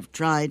it. I've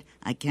tried.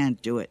 I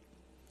can't do it."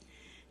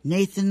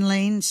 Nathan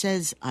Lane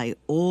says, "I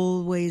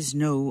always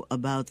know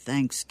about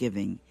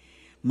Thanksgiving.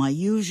 My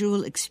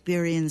usual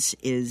experience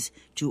is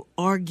to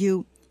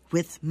argue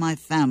with my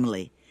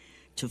family,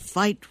 to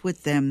fight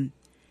with them,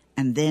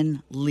 and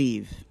then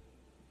leave."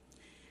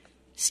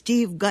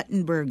 Steve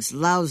Guttenberg's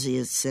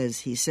lousiest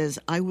says,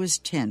 "I was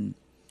 10.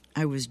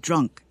 I was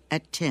drunk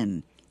at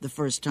 10 the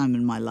first time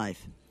in my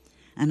life.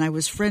 And I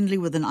was friendly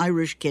with an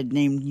Irish kid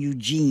named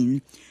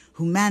Eugene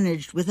who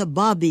managed with a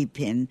bobby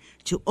pin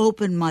to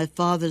open my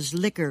father's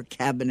liquor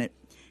cabinet,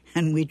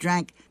 and we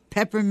drank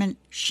peppermint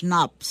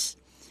schnapps.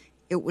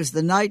 It was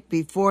the night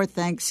before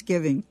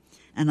Thanksgiving,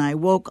 and I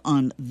woke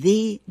on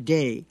the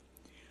day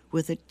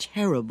with a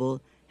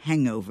terrible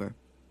hangover.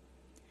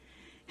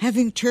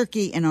 Having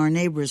turkey in our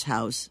neighbor's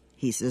house,"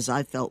 he says,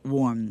 "I felt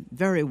warm,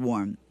 very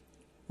warm,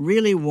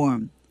 really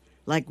warm,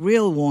 like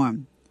real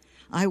warm.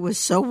 I was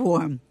so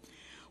warm.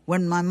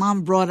 When my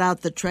mom brought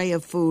out the tray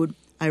of food,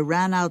 I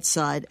ran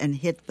outside and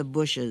hit the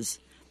bushes.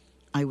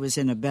 I was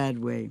in a bad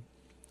way."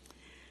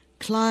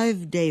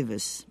 Clive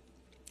Davis,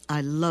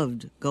 "I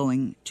loved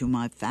going to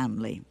my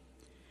family.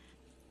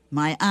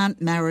 My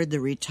aunt married the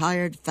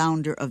retired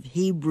founder of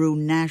Hebrew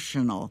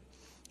National.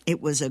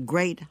 It was a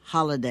great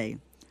holiday.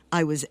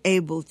 I was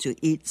able to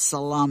eat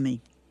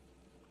salami."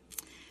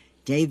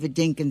 David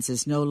Dinkins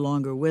is no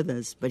longer with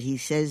us, but he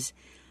says,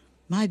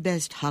 "My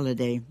best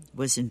holiday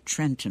was in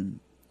Trenton.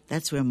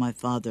 That's where my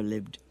father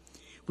lived.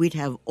 We'd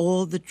have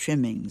all the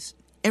trimmings.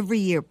 Every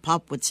year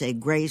Pop would say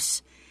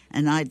grace,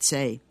 and I'd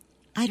say,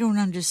 'I don't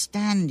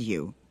understand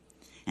you.'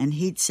 And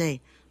he'd say,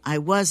 'I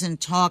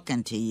wasn't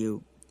talking to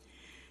you.'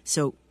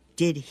 So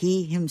did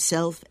he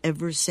himself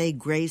ever say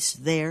grace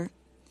there?"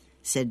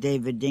 Said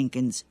David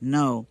Dinkins,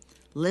 "No.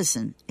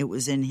 Listen, it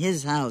was in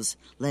his house.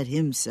 Let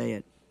him say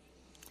it."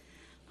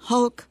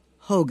 Hulk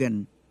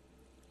Hogan,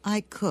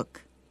 "I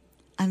cook.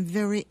 I'm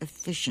very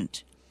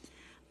efficient.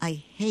 I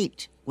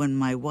hate when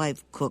my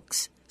wife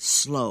cooks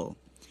slow.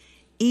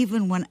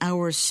 Even when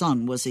our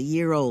son was a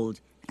year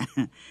old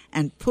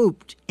and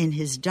pooped in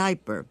his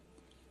diaper,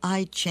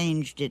 I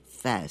changed it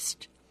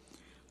fast.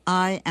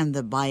 I am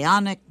the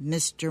bionic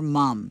Mr.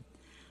 Mom.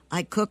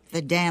 I cook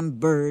the damn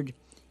bird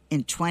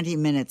in 20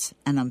 minutes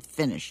and I'm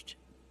finished."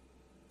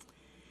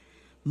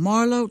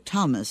 Marlo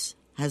Thomas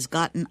has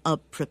gotten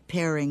up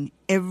preparing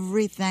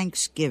every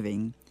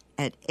Thanksgiving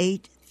at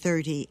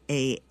 8:30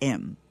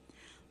 a.m.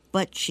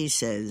 But she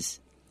says,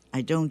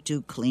 "I don't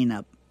do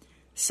cleanup.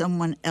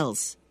 Someone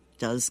else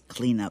does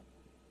cleanup."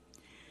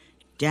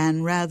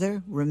 Dan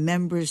Rather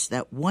remembers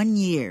that one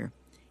year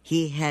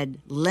he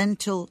had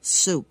lentil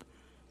soup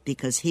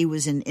because he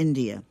was in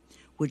India,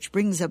 which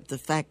brings up the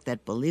fact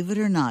that, believe it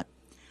or not,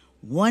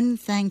 one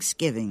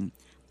Thanksgiving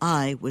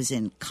I was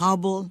in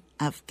Kabul,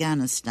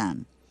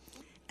 Afghanistan,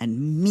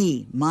 and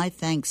my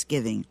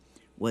Thanksgiving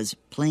was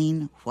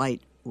plain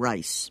white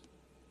rice.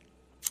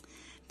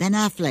 Ben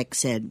Affleck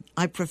said,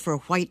 "I prefer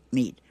white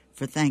meat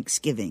for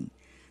Thanksgiving,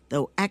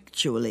 though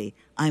actually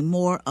I'm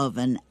more of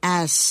an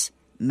ass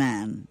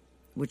man,"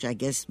 which I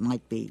guess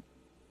might be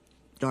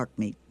dark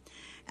meat.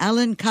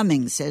 Alan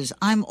Cummings says,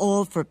 "I'm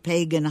all for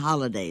pagan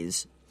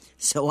holidays,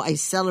 so I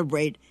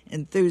celebrate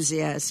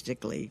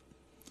enthusiastically."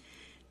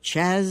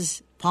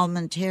 Chaz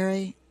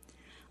Palmentary,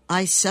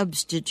 "I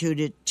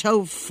substituted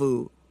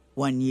tofu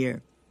one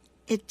year.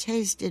 It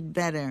tasted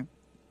better."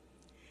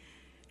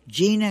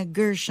 Gina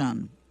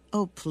Gershon,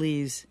 "Oh,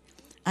 please.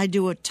 I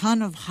do a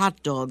ton of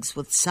hot dogs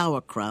with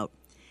sauerkraut.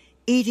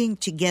 Eating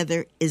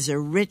together is a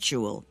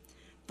ritual,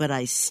 but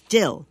I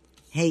still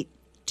hate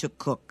to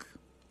cook."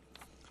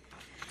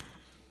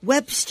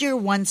 Webster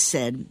once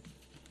said,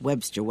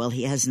 Webster. Well,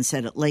 he hasn't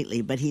said it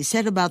lately, but he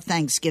said about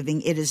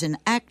Thanksgiving, it is an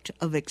act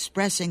of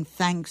expressing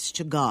thanks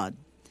to God.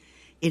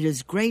 It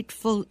is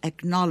grateful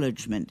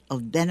acknowledgement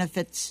of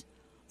benefits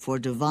for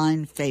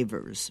divine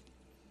favors.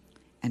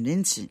 And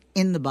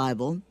in the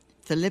Bible,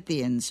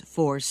 Philippians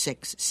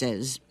 4:6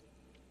 says,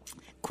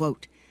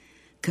 quote,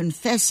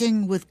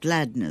 confessing with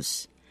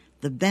gladness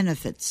the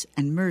benefits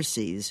and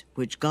mercies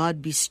which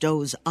God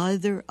bestows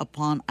either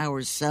upon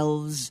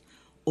ourselves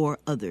or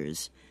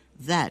others.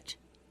 That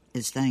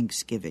is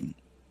Thanksgiving.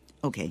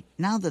 Okay,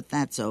 now that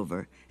that's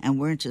over and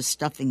we're into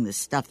stuffing the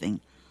stuffing,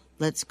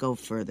 let's go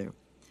further.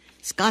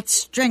 Scott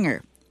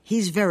Stringer,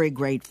 he's very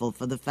grateful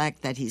for the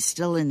fact that he's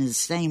still in his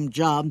same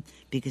job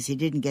because he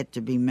didn't get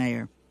to be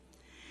mayor.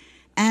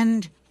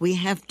 And we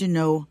have to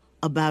know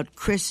about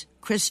Chris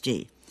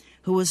Christie,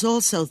 who is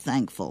also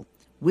thankful.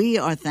 We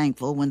are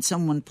thankful when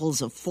someone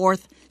pulls a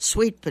fourth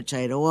sweet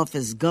potato off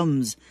his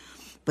gums,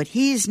 but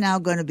he's now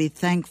going to be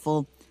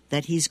thankful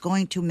that he's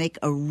going to make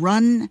a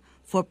run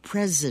for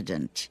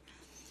president.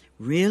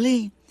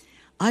 Really?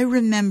 I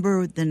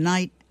remember the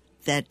night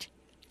that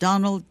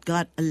Donald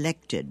got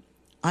elected.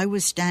 I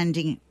was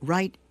standing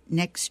right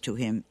next to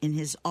him in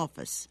his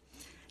office.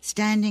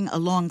 Standing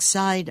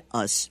alongside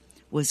us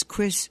was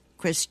Chris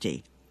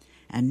Christie.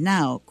 And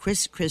now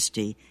Chris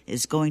Christie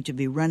is going to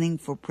be running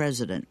for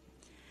president.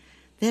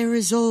 There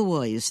is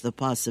always the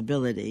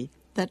possibility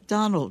that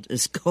Donald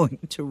is going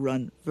to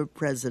run for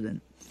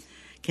president.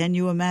 Can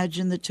you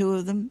imagine the two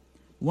of them?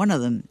 One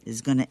of them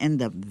is going to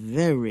end up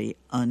very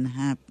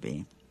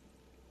unhappy.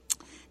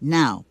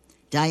 Now,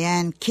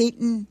 Diane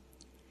Keaton,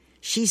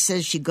 she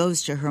says she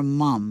goes to her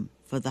mom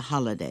for the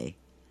holiday.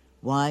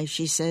 Why,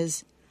 she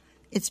says?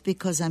 It's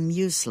because I'm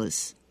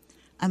useless.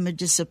 I'm a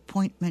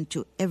disappointment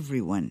to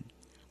everyone.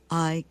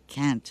 I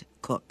can't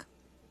cook.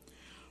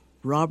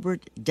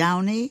 Robert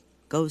Downey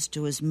goes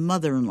to his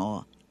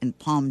mother-in-law in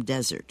Palm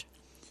Desert.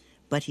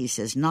 But he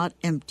says, not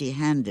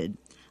empty-handed.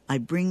 I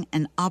bring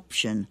an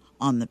option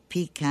on the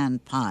pecan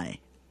pie.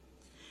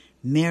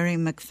 Mary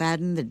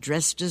McFadden, the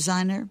dress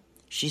designer,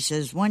 she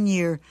says, one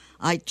year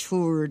I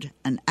toured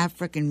an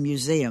African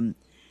museum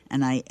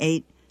and I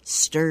ate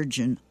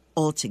sturgeon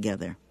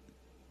altogether.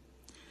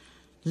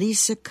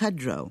 Lisa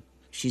Kudrow,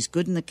 she's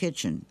good in the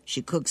kitchen.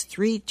 She cooks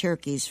 3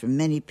 turkeys for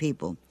many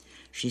people.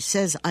 She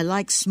says, I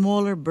like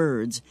smaller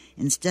birds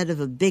instead of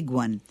a big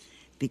one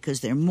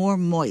because they're more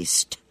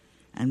moist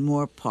and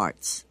more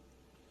parts.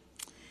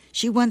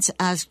 She once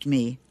asked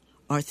me,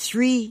 are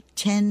 3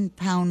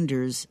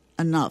 10-pounders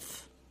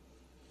enough?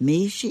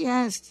 Me, she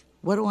asked.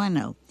 What do I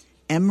know?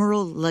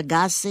 Emerald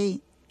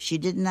Lagasse, she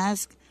didn't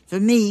ask. For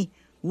me,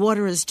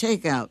 water is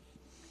takeout.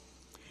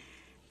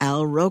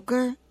 Al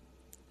Roker,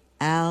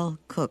 Al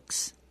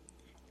cooks.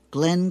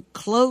 Glenn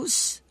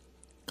Close,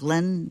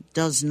 Glenn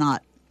does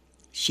not.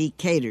 She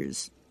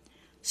caters.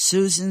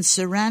 Susan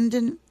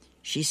Sarandon,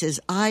 she says,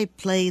 I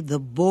play the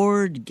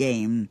board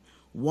game,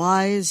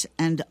 Wise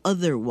and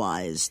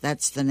Otherwise.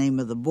 That's the name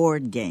of the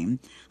board game.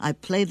 I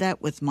play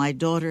that with my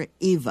daughter,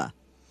 Eva.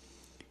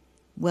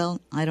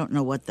 Well, I don't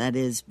know what that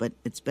is, but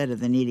it's better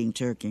than eating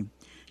turkey.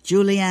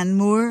 Julianne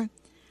Moore,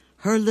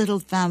 her little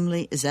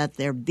family is at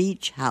their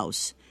beach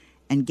house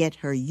and get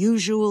her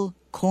usual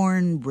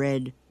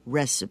cornbread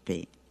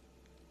recipe.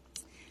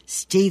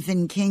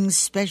 Stephen King's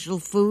special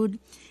food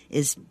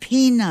is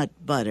peanut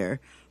butter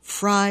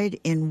fried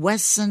in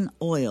Wesson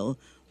oil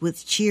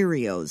with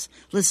Cheerios.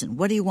 Listen,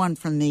 what do you want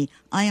from me?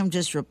 I am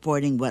just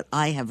reporting what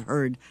I have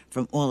heard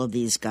from all of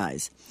these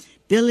guys.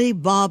 Billy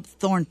Bob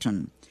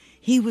Thornton,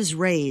 he was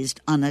raised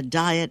on a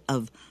diet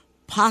of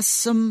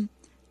possum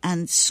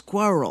and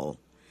squirrel.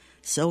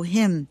 So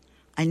him,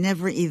 I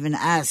never even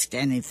asked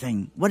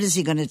anything. What is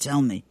he going to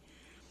tell me?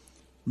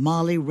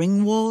 Molly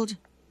Ringwald,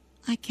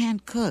 I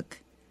can't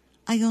cook.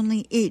 I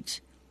only eat.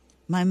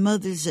 My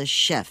mother's a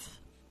chef.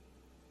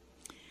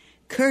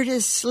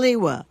 Curtis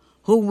Sliwa,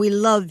 who we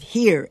love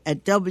here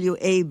at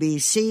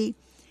WABC,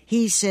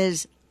 he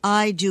says,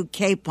 I do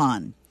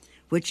capon,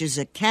 which is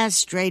a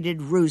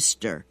castrated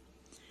rooster.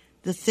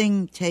 The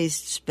thing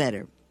tastes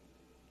better.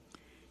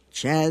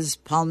 Chaz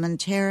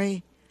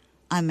Palminteri,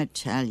 I'm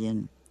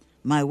Italian.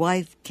 My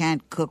wife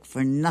can't cook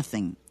for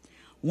nothing.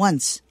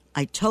 Once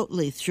I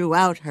totally threw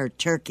out her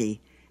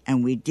turkey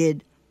and we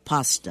did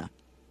pasta.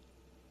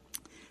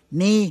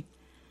 Me,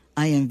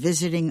 I am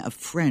visiting a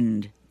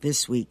friend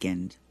this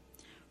weekend.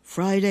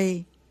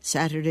 Friday,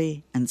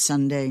 Saturday, and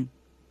Sunday,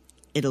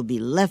 it'll be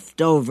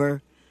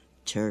leftover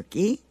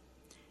turkey,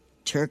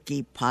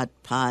 turkey pot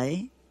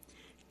pie,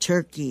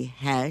 turkey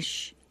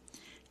hash,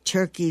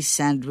 turkey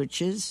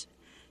sandwiches,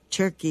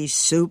 turkey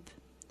soup,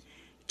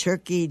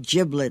 turkey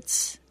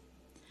giblets.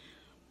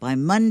 By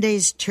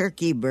Monday's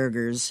turkey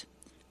burgers,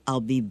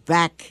 I'll be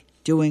back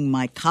doing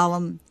my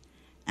column,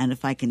 and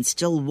if I can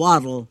still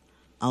waddle,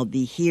 I'll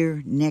be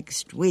here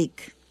next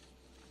week.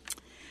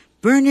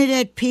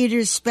 Bernadette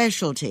Peters'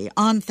 specialty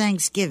on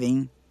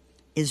Thanksgiving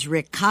is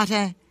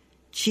ricotta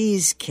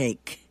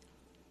cheesecake.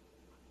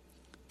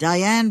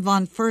 Diane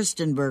von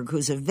Furstenberg,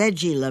 who's a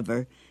veggie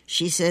lover,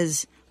 she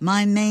says,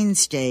 my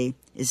mainstay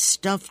is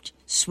stuffed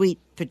sweet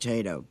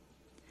potato.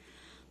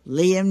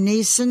 Liam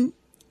Neeson,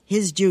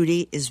 his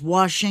duty is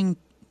washing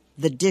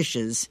the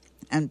dishes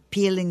and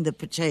peeling the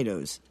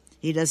potatoes.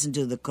 He doesn't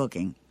do the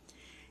cooking.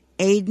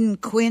 Aidan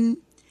Quinn,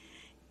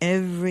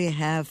 every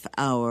half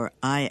hour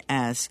I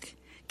ask,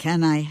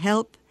 can I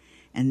help?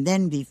 And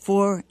then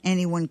before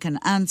anyone can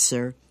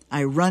answer,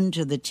 I run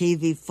to the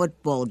TV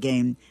football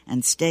game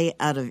and stay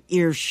out of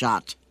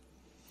earshot.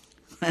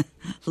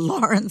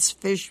 Lawrence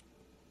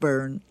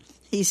Fishburne,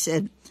 he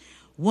said,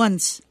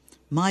 once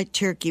my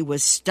turkey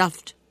was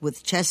stuffed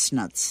with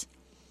chestnuts.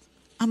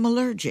 I'm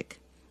allergic.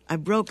 I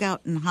broke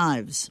out in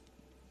hives.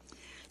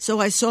 So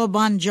I saw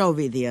Bon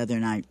Jovi the other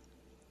night.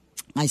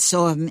 I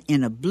saw him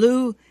in a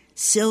blue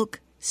silk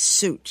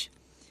suit,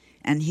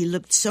 and he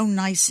looked so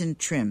nice and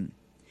trim.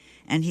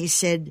 And he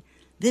said,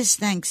 this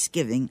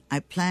Thanksgiving I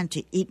plan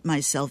to eat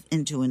myself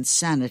into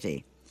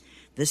insanity.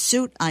 The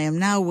suit I am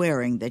now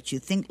wearing that you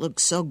think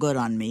looks so good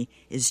on me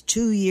is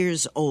 2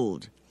 years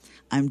old.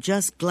 I'm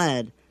just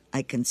glad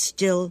I can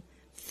still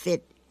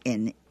fit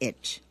in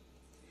it.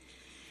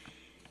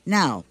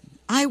 Now,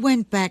 I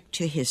went back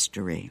to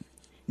history.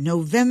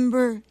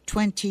 November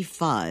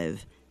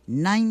 25,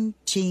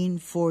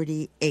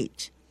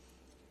 1948.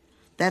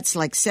 That's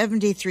like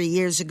 73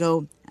 years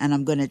ago, and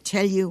I'm going to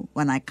tell you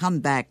when I come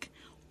back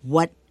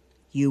what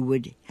you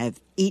would have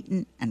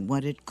eaten and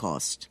what it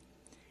cost.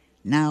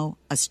 Now,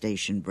 a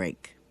station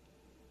break.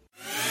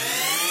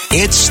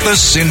 It's the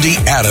Cindy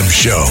Adams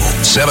Show,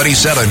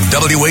 77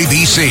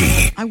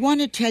 WABC. I want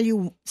to tell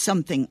you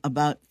something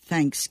about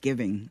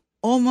Thanksgiving.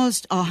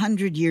 Almost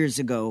 100 years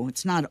ago,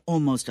 it's not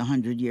almost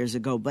 100 years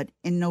ago, but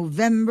in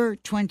November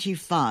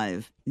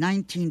 25,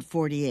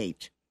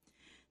 1948,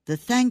 the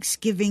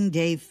Thanksgiving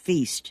Day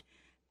feast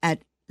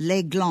at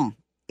Les Glands.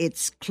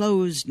 It's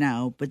closed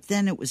now, but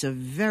then it was a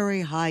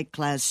very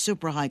high-class,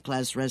 super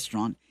high-class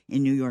restaurant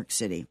in New York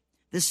City.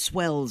 The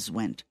swells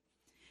went.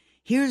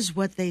 Here's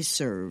what they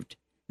served.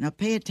 Now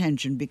pay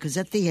attention, because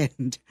at the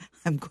end,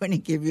 I'm going to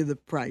give you the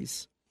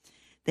price.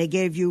 They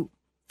gave you,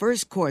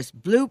 first course,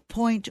 Blue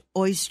Point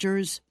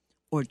oysters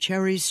or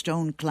cherry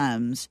stone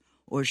clams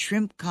or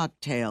shrimp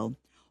cocktail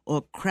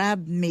or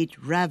crab meat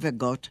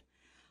ravigote,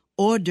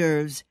 hors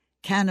d'oeuvres,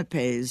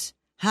 canapes,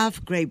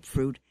 half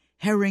grapefruit,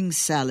 herring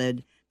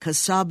salad,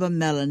 cassava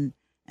melon,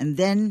 and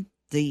then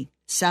the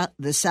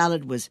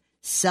salad was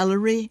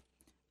celery,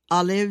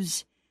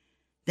 olives,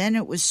 then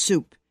it was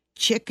soup,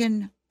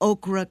 chicken,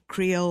 okra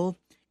creole,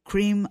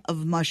 cream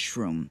of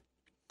mushroom.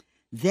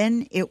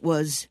 Then it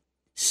was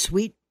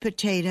sweet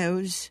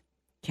potatoes,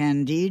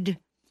 candied,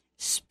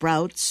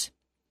 sprouts,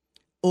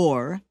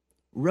 or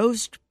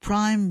roast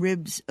prime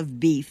ribs of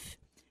beef,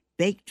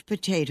 baked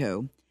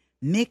potato,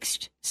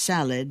 mixed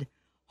salad,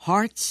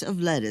 hearts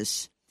of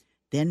lettuce.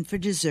 Then for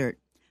dessert,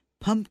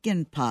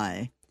 pumpkin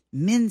pie,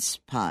 mince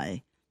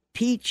pie,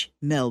 peach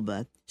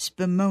melba,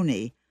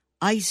 spumoni,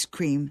 ice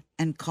cream,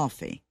 and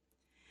coffee.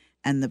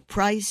 And the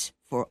price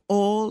for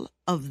all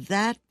of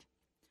that,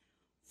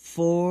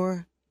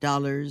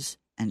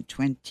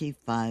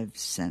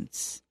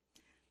 $4.25.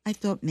 I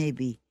thought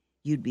maybe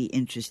you'd be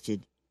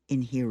interested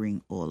in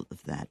hearing all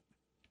of that.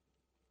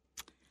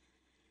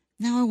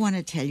 Now I want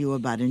to tell you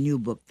about a new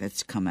book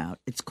that's come out.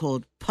 It's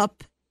called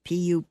Pup,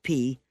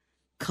 P-U-P,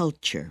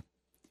 Culture.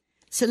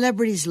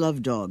 Celebrities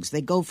love dogs.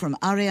 They go from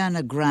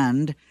Ariana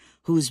Grande,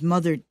 who's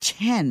mothered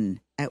 10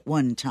 at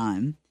one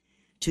time,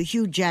 to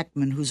Hugh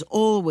Jackman, who's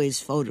always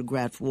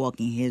photographed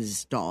walking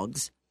his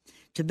dogs,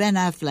 to Ben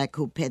Affleck,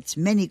 who pets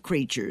many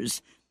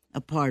creatures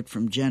apart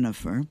from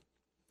Jennifer.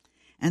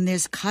 And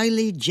there's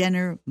Kylie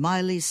Jenner,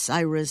 Miley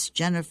Cyrus,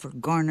 Jennifer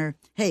Garner.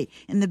 Hey,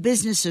 in the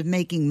business of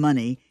making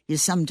money, you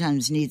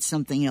sometimes need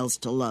something else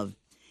to love.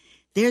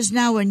 There's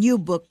now a new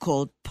book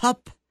called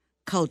Pup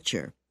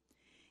Culture.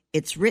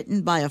 It's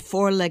written by a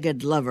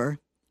four-legged lover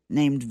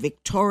named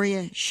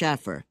Victoria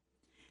Schaffer,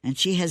 and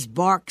she has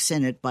barks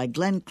in it by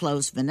Glenn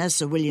Close,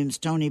 Vanessa Williams,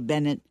 Tony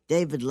Bennett,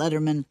 David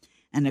Letterman,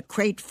 and a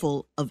crate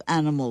full of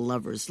animal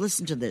lovers.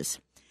 Listen to this.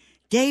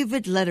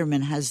 David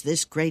Letterman has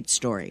this great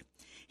story.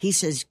 He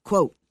says,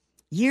 quote,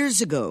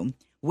 years ago,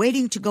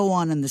 waiting to go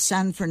on in the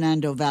San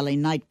Fernando Valley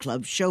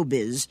nightclub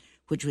Showbiz,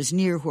 which was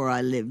near where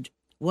I lived,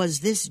 was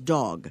this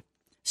dog.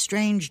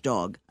 Strange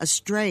dog, a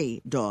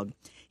stray dog.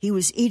 He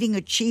was eating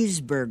a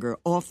cheeseburger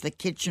off the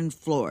kitchen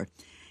floor.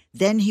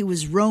 Then he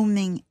was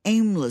roaming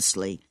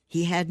aimlessly.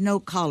 He had no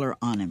collar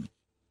on him,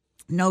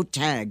 no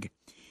tag.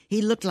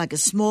 He looked like a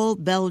small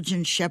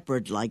Belgian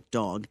shepherd-like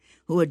dog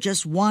who had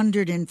just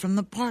wandered in from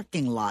the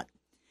parking lot.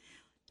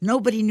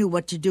 Nobody knew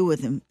what to do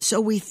with him, so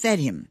we fed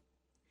him.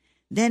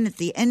 Then at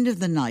the end of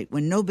the night,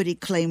 when nobody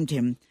claimed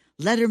him,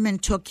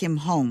 Letterman took him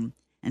home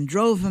and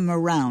drove him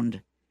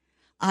around.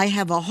 I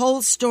have a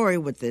whole story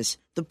with this.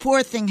 The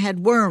poor thing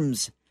had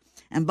worms.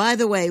 And by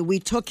the way, we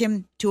took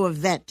him to a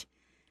vet.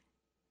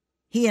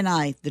 He and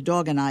I, the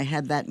dog and I,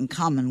 had that in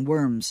common,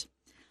 worms.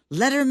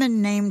 Letterman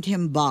named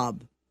him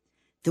Bob.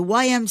 The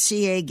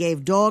YMCA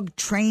gave dog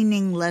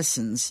training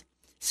lessons,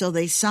 so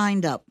they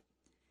signed up.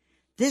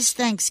 This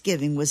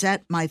Thanksgiving was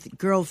at my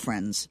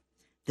girlfriend's.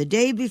 The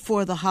day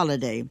before the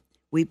holiday,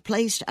 we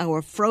placed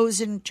our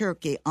frozen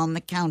turkey on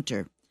the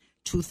counter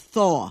to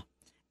thaw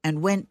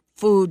and went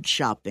food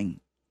shopping.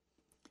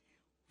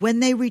 When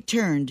they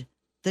returned,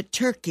 the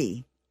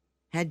turkey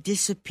had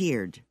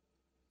disappeared.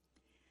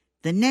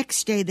 The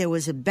next day there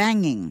was a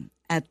banging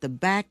at the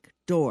back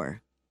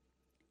door.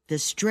 The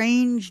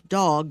strange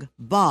dog,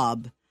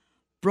 Bob,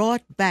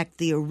 brought back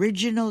the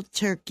original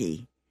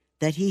turkey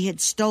that he had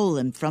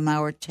stolen from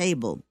our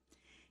table.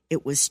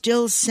 It was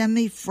still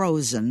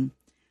semi-frozen,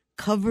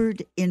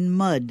 covered in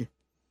mud.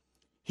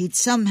 He'd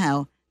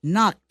somehow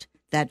knocked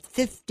that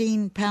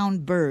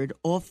 15-pound bird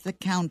off the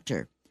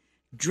counter,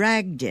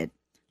 dragged it,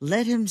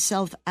 let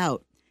himself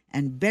out,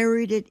 and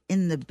buried it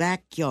in the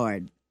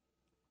backyard.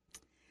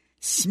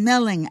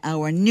 Smelling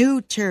our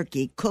new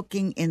turkey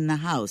cooking in the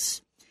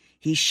house,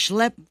 he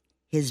schlepped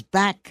his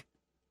back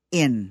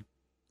in.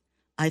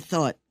 I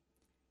thought,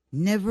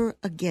 never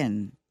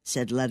again,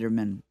 said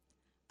Letterman.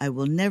 I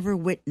will never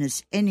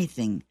witness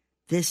anything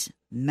this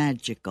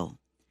magical.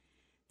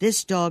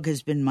 This dog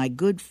has been my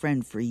good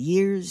friend for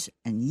years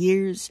and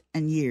years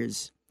and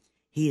years.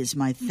 He is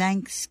my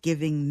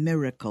Thanksgiving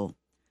miracle.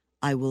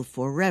 I will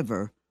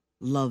forever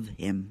love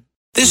him.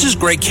 This is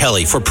Greg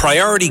Kelly for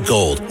Priority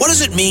Gold. What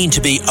does it mean to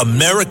be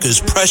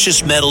America's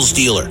precious metals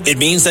dealer? It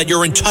means that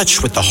you're in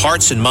touch with the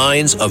hearts and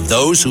minds of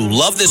those who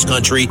love this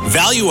country,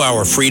 value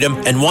our freedom,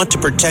 and want to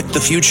protect the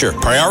future.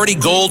 Priority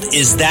Gold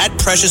is that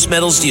precious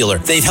metals dealer.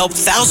 They've helped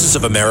thousands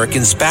of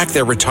Americans back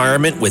their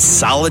retirement with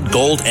solid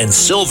gold and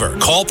silver.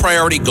 Call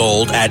Priority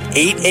Gold at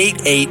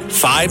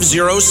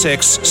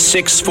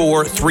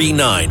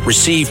 888-506-6439.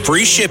 Receive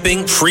free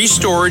shipping, free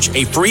storage,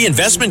 a free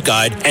investment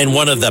guide, and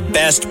one of the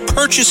best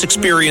purchase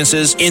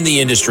experiences in the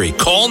industry.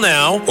 Call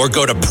now or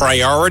go to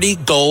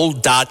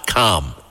PriorityGold.com.